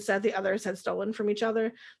ones had said the others had stolen from each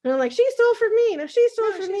other. They're like, she stole from me. No, she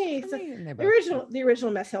stole from me. So the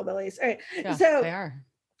original mess hillbillies. All right. Yeah, so they are.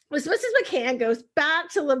 Mrs. McCann goes back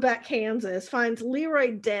to Lebec, Kansas, finds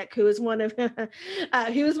Leroy Dick, who is one of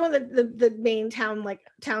he was one of the main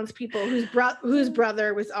townspeople whose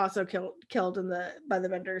brother was also killed by the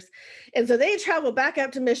Benders. And so they travel back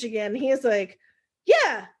up to Michigan. He is like,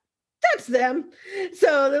 yeah, that's them.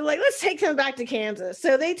 So they're like, let's take them back to Kansas.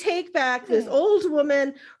 So they take back this old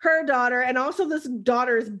woman, her daughter, and also this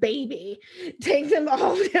daughter's baby, take them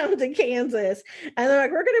all down to Kansas. And they're like,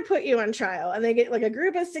 we're going to put you on trial. And they get like a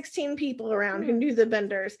group of 16 people around who knew the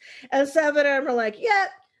Benders. And 7 of them are like, yeah,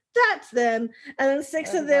 that's them. And then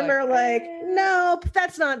 6 of them are like, nope,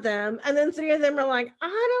 that's not them. And then 3 of them are like, I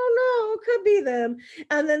don't know, could be them.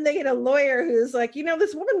 And then they get a lawyer who's like,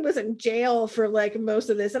 this woman was in jail for like most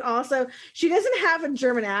of this. And also she doesn't have a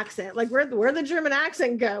German accent. Like where'd the German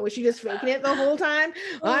accent go? Was she just faking it the whole time?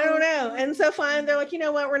 I don't know. And so fine, they're like, you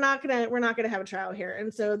know what? We're not gonna have a trial here.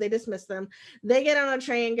 And so they dismiss them. They get on a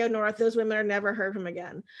train, go north. Those women are never heard from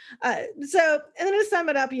again. And then to sum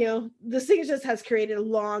it up, the siege just has created a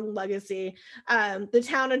long legacy. The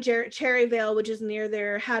town of Cherryvale, which is near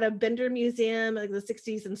there, had a Bender museum in the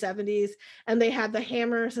 60s and 70s, and they had the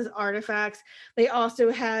hammers as artifacts. They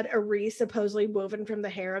also had a wreath supposedly woven from the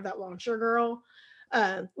hair of that Launcher girl,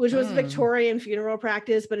 which was Victorian funeral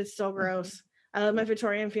practice, but it's still gross. I love my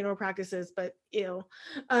Victorian funeral practices, but ew.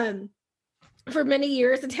 For many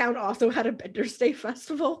years, the town also had a Bender's Day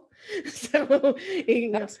festival. So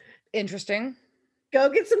that's interesting. Go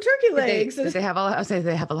get some turkey legs. They have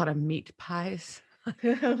a lot of meat pies.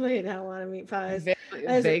 They had a lot of meat pies.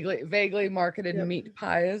 Vaguely marketed meat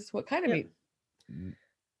pies. What kind of meat?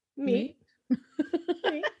 Meat.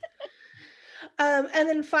 And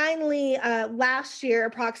then finally, last year,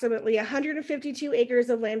 approximately 152 acres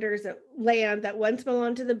of land that once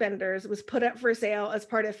belonged to the Benders was put up for sale as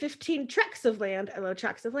part of 15 tracts of land. I love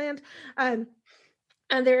tracts of land.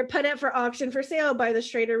 And they were put up for auction for sale by the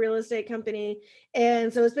Strader Real Estate Company.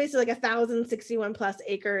 And so it's basically like 1,061 plus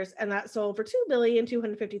acres, and that sold for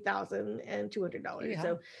 $2,250,200. Yeah.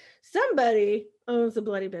 So somebody owns the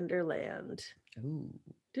Bloody Bender land. Ooh.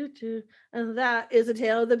 And that is a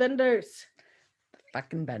tale of the Benders. The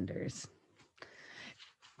fucking Benders.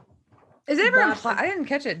 Is it ever implied? I didn't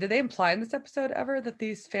catch it. Did they imply in this episode ever that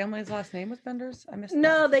these families' last name was Benders? I missed.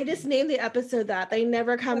 No, they just named the episode that. They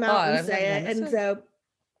never come out and say it. And so,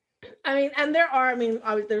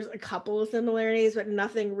 there's a couple of similarities, but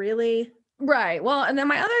nothing really. Right. Well, and then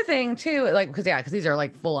my other thing too, because these are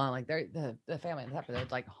like full on, like they're the family in the episode,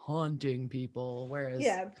 it's like haunting people. Whereas,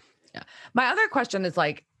 yeah. My other question is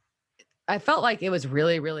like, I felt like it was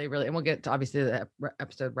really, really, really, and we'll get to obviously the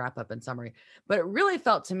episode wrap up and summary, but it really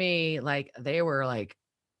felt to me like they were like,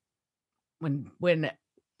 when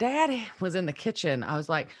Dad was in the kitchen, I was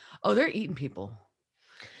like, oh, they're eating people.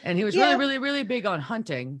 And he was really, really, really big on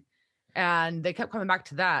hunting. And they kept coming back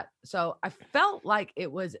to that. So I felt like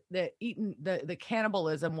it was the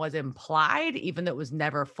cannibalism was implied, even though it was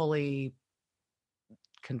never fully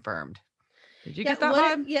confirmed. Did you get that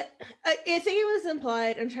vibe? Yeah, I think it was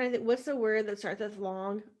implied. I'm trying to think, what's the word that starts with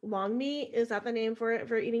long meat? Is that the name for it,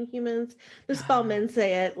 for eating humans? The Spellmen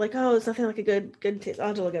say it like, oh, it's nothing like a good taste. I'll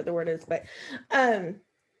have to look at what the word is, but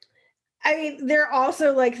I mean, there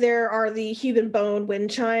also like there are the human bone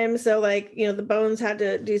wind chimes, so like the bones had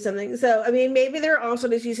to do something. So I mean, maybe they're also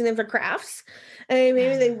just using them for crafts. I mean,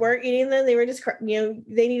 maybe they weren't eating them; they were just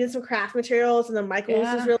they needed some craft materials, and then Michael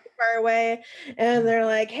was just really far away, and they're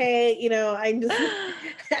like, "Hey, I just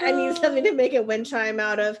I need something to make a wind chime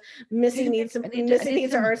out of." Missy needs some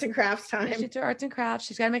arts and crafts time. She needs her arts and crafts.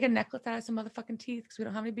 She's got to make a necklace out of some motherfucking teeth because we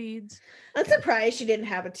don't have any beads. I'm surprised she didn't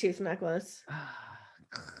have a tooth necklace.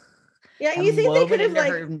 Yeah, you think they could have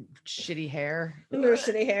like her shitty hair. Her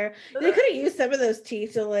shitty hair. They could have used some of those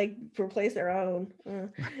teeth to like replace their own.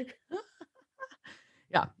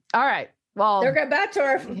 Yeah. All right. Well, they're going back to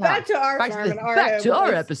our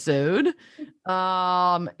episode.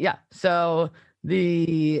 Yeah. So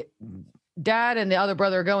the dad and the other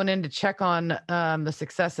brother are going in to check on the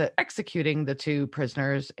success at executing the two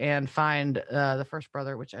prisoners and find the first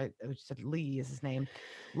brother, which said Lee is his name,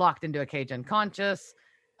 locked into a cage unconscious.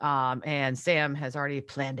 And Sam has already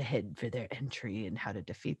planned ahead for their entry and how to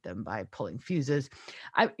defeat them by pulling fuses.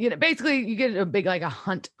 Basically you get a big, like a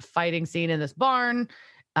hunt fighting scene in this barn.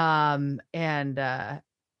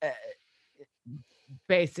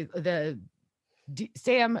 Basically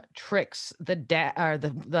Sam tricks the dad or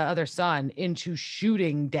the other son into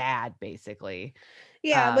shooting dad, basically.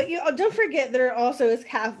 Yeah, but don't forget there also is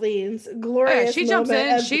Kathleen's glorious. She jumps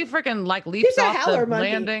in, she freaking like leaps off the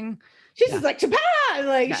landing. She's just like, Chapan!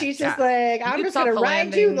 Like, she's just like, I'm just going to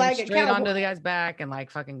ride you like a cowboy. Onto the guy's back and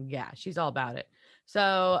like fucking, she's all about it.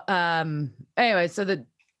 So, anyway, so so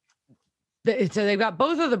they've got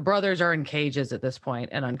both of the brothers are in cages at this point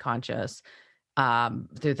and unconscious, at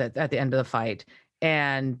the end of the fight.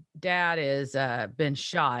 And dad is, been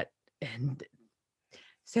shot, and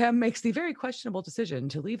Sam makes the very questionable decision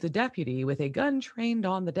to leave the deputy with a gun trained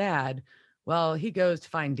on the dad while he goes to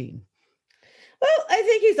find Dean. Well, I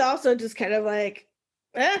think he's also just kind of like,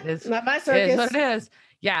 not my circus. It is what it is.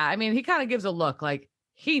 Yeah, I mean, he kind of gives a look like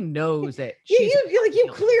he knows it. You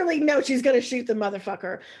clearly know she's going to shoot the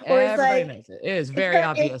motherfucker. Or everybody knows it. It is very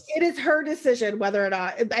obvious. It is her decision whether or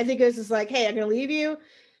not. I think it's just like, hey, I'm going to leave you.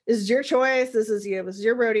 This is your choice. This is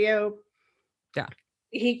your rodeo. Yeah.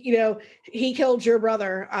 He killed your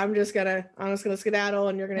brother. I'm just gonna skedaddle,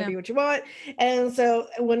 and you're gonna do what you want. And so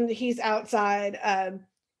when he's outside,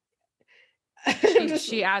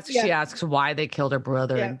 she asks why they killed her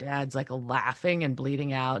brother, and dad's like laughing and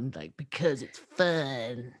bleeding out and like, because it's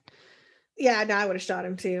fun. Yeah, no, I would have shot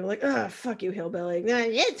him too. Like, oh, fuck you, hillbilly. No,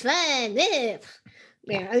 it's fun.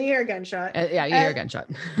 Yeah, and you hear a gunshot. You hear a gunshot.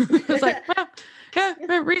 It's like, well,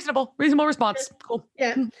 reasonable response. Cool.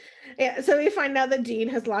 Yeah. So we find out that Dean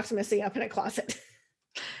has locked Missy up in a closet.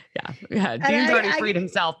 Yeah. Dean's already freed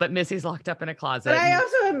himself, but Missy's locked up in a closet. But I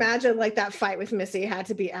also imagine like that fight with Missy had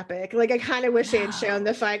to be epic. Like I kind of wish they had shown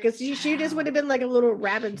the fight because she just would have been like a little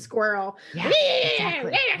rabid squirrel. Yeah,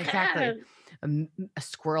 exactly. A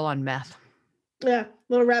squirrel on meth. Yeah,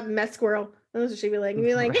 little rabid meth squirrel. That's what she'd be like. And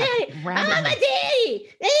be like, hey, I'm a daddy.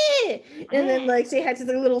 Hey. And then like she had these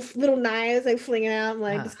little knives like flinging out and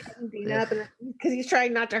like just cutting Dean up because he's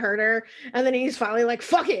trying not to hurt her. And then he's finally like,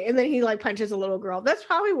 fuck it. And then he like punches a little girl. That's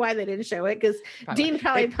probably why they didn't show it because Dean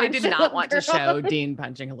probably punched. They did not want to show Dean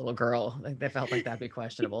punching a little girl. Like they felt like that'd be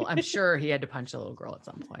questionable. I'm sure he had to punch a little girl at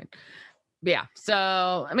some point. But yeah.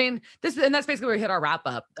 So I mean, that's basically where we hit our wrap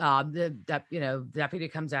up. The deputy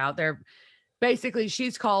comes out there. Basically,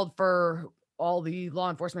 she's called for all the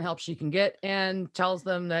law enforcement help she can get and tells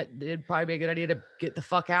them that it'd probably be a good idea to get the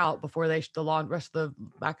fuck out before rest of the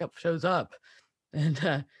backup shows up. And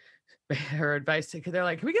her advice, they're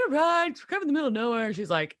like, can we get a ride? We're kind of in the middle of nowhere.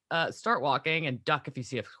 She's like, start walking and duck if you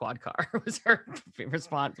see a squad car was her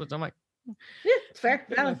response, which I'm like, yeah, it's fair.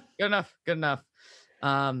 Good enough.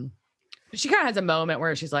 She kind of has a moment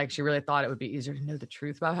where she's like, she really thought it would be easier to know the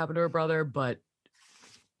truth about what happened to her brother, but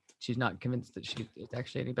she's not convinced that she is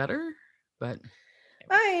actually any better. But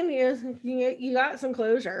fine, you got some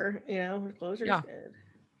closure. Closure is good.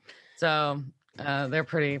 So they're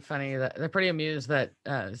pretty funny. They're pretty amused that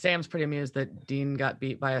Sam's pretty amused that Dean got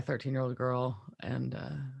beat by a 13-year-old girl, and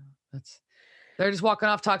they're just walking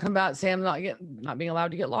off talking about Sam not being allowed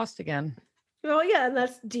to get lost again. Well, yeah, and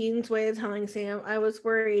that's Dean's way of telling Sam, I was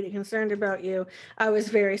worried and concerned about you. I was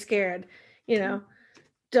very scared. Don't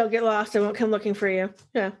get lost. I won't come looking for you.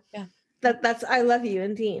 Yeah. That's I love you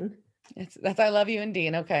and Dean. That's I love you and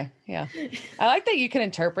Dean. Okay. Yeah. I like that you can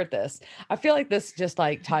interpret this. I feel like this just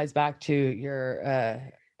like ties back to your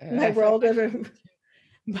my world of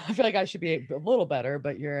I feel like I should be a little better,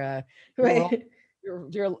 but your right.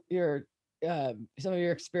 Your some of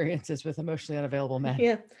your experiences with emotionally unavailable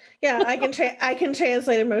men. Yeah. I can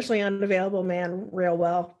translate emotionally unavailable man real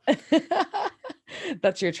well.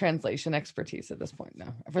 That's your translation expertise at this point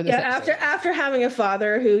now. For this yeah, after having a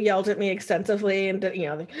father who yelled at me extensively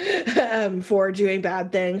and for doing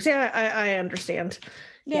bad things. Yeah, I understand.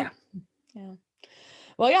 Yeah.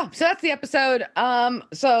 Well, yeah. So that's the episode.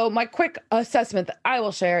 So my quick assessment that I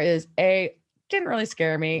will share is didn't really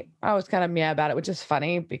scare me. I was kind of meh about it, which is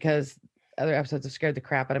funny because other episodes have scared the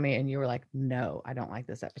crap out of me, and you were like, "No, I don't like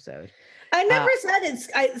this episode." I never said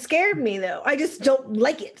it scared me though. I just don't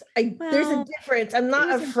like it. There's a difference. I'm not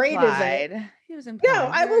afraid of it. He was implied. No,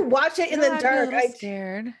 I will watch it in the dark. I'm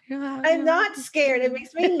scared. I'm not scared. It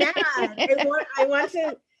makes me mad.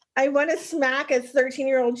 I want to smack a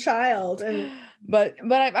 13-year-old child. And but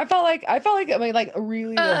I felt like I mean, like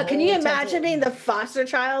really. Can you imagine being the foster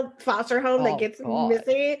home that gets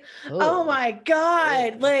Missy? Oh my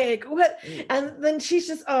God! Like what? And then she's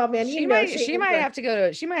just, oh man, she might have to go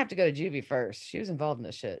to juvie first. She was involved in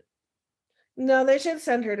this shit. No, they should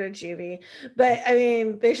send her to juvie, but I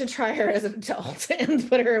mean, they should try her as an adult and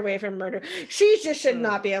put her away from murder. She just should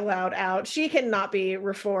not be allowed out. She cannot be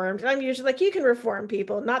reformed. I'm usually like, you can reform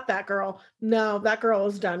people, not that girl. No, that girl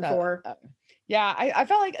is done for. Yeah, I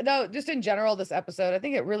felt like, though, just in general, this episode, I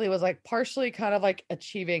think it really was like partially kind of like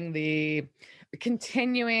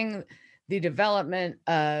continuing the development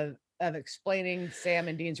of explaining Sam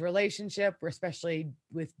and Dean's relationship, especially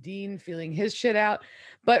with Dean feeling his shit out.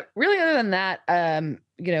 But really, other than that,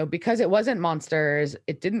 because it wasn't monsters,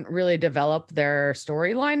 it didn't really develop their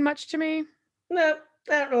storyline much to me. No,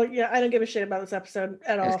 I don't really. Yeah, I don't give a shit about this episode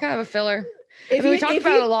at all. It's kind of a filler. We talked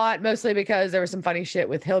about it a lot, mostly because there was some funny shit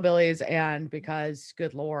with hillbillies and because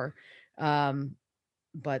good lore.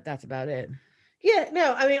 But that's about it. Yeah,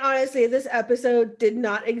 no, I mean, honestly, if this episode did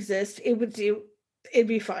not exist, it'd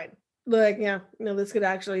be fine. Like, yeah, no, this could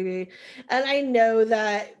actually be. And I know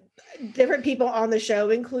that different people on the show,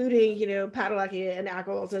 including, Padalecki and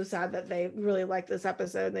Ackles, have said that they really liked this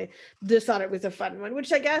episode. They just thought it was a fun one,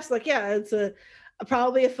 which I guess, like, yeah, it's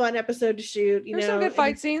probably a fun episode to shoot. There's some good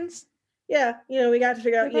fight scenes. Yeah, we got to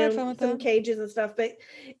figure out, some cages and stuff, but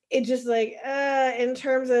it just like, in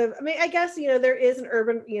terms of, I mean, I guess, there is an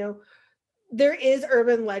urban, there is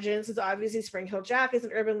urban legends. It's obviously Spring Hill Jack is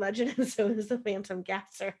an urban legend, and so is the Phantom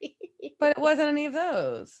Gasser. But it wasn't any of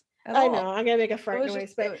those. I know. I'm gonna make a fart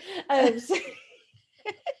noise, but the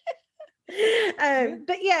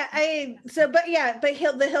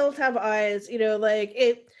hills have eyes.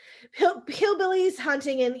 Hillbillies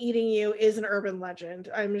hunting and eating you is an urban legend.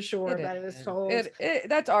 I'm sure that it is told.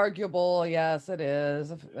 That's arguable. Yes, it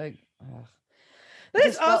is. Like. But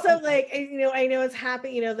it's also like, I know it's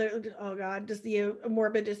happy, oh God, just the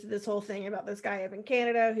morbid, just this whole thing about this guy up in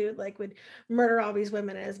Canada who like would murder all these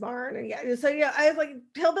women in his barn. And I was like,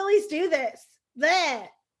 hillbillies do this. That.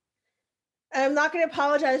 I'm not going to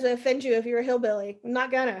apologize to offend you if you're a hillbilly. I'm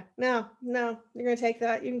not gonna. No, you're going to take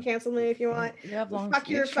that. You can cancel me if you want. You have fuck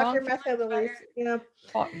your meth hillbillies.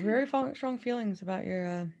 Very strong feelings about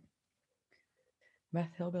your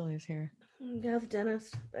meth hillbillies here. Yeah, the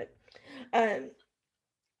dentist, but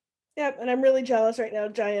yeah, and I'm really jealous right now.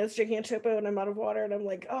 Giant's drinking a topo and I'm out of water, and I'm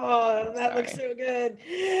like, oh, that looks so good.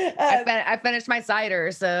 I finished my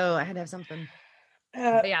cider, so I had to have something.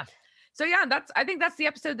 Yeah. So yeah, I think that's the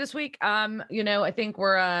episode this week. I think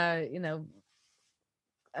we're I'm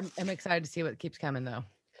excited to see what keeps coming though.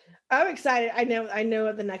 I'm excited. I know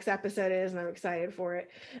what the next episode is, and I'm excited for it.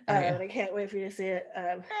 And I can't wait for you to see it.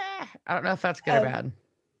 I don't know if that's good or bad.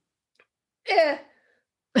 Yeah.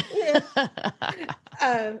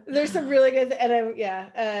 There's some really good, and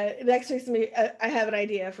next week's I have an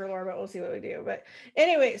idea for Laura, but we'll see what we do. But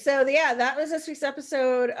anyway, so that was this week's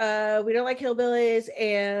episode. We don't like hillbillies,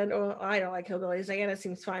 and I don't like hillbillies. Diana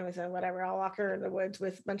seems fine with it. Whatever. I'll lock her in the woods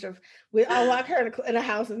with I'll lock her in a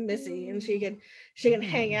house with Missy, and she can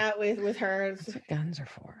hang out with her. That's what guns are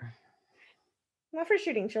for. Not for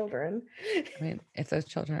shooting children. I mean, if those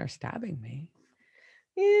children are stabbing me.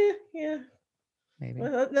 Yeah. Maybe.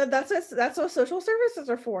 Well, no, that's what social services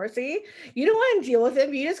are for. See, you don't want to deal with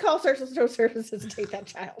him. You just call social services to take that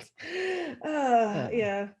child.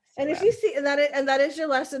 Yeah. And if you see that is your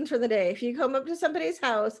lesson for the day. If you come up to somebody's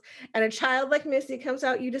house and a child like Missy comes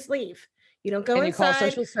out, you just leave. You don't go inside. You call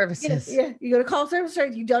social services. You go to call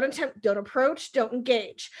services. You don't approach, don't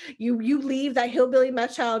engage. You leave that hillbilly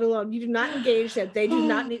meth child alone. You do not engage them. They do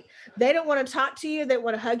not need. They don't want to talk to you. They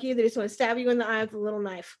want to hug you. They just want to stab you in the eye with a little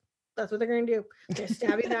knife. That's what they're going to do. They're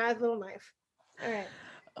stabbing that with a little knife. All right.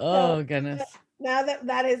 Oh, goodness. Now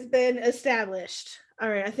that has been established. All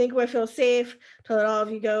right. I think we feel safe to let all of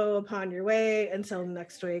you go upon your way until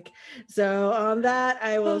next week. So on that,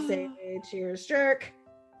 I will say cheers, jerk.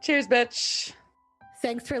 Cheers, bitch.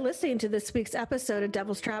 Thanks for listening to this week's episode of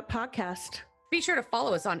Devil's Trap Podcast. Be sure to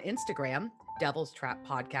follow us on Instagram, Devil's Trap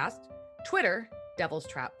Podcast, Twitter, Devil's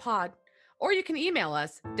Trap Pod, or you can email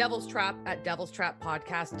us,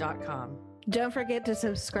 devilstrap@devilstrappodcast.com. Don't forget to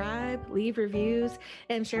subscribe, leave reviews,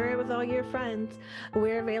 and share it with all your friends.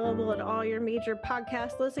 We're available at all your major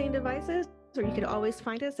podcast listening devices, or you can always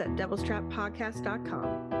find us at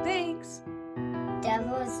devilstrappodcast.com. Thanks.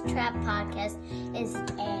 Devil's Trap Podcast is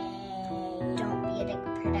a Don't Be a Dick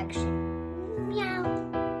production. Meow.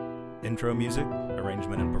 Intro music,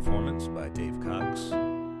 arrangement and performance by Dave Cox.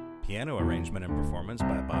 Piano arrangement and performance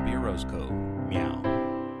by Bobby Orozco. Meow.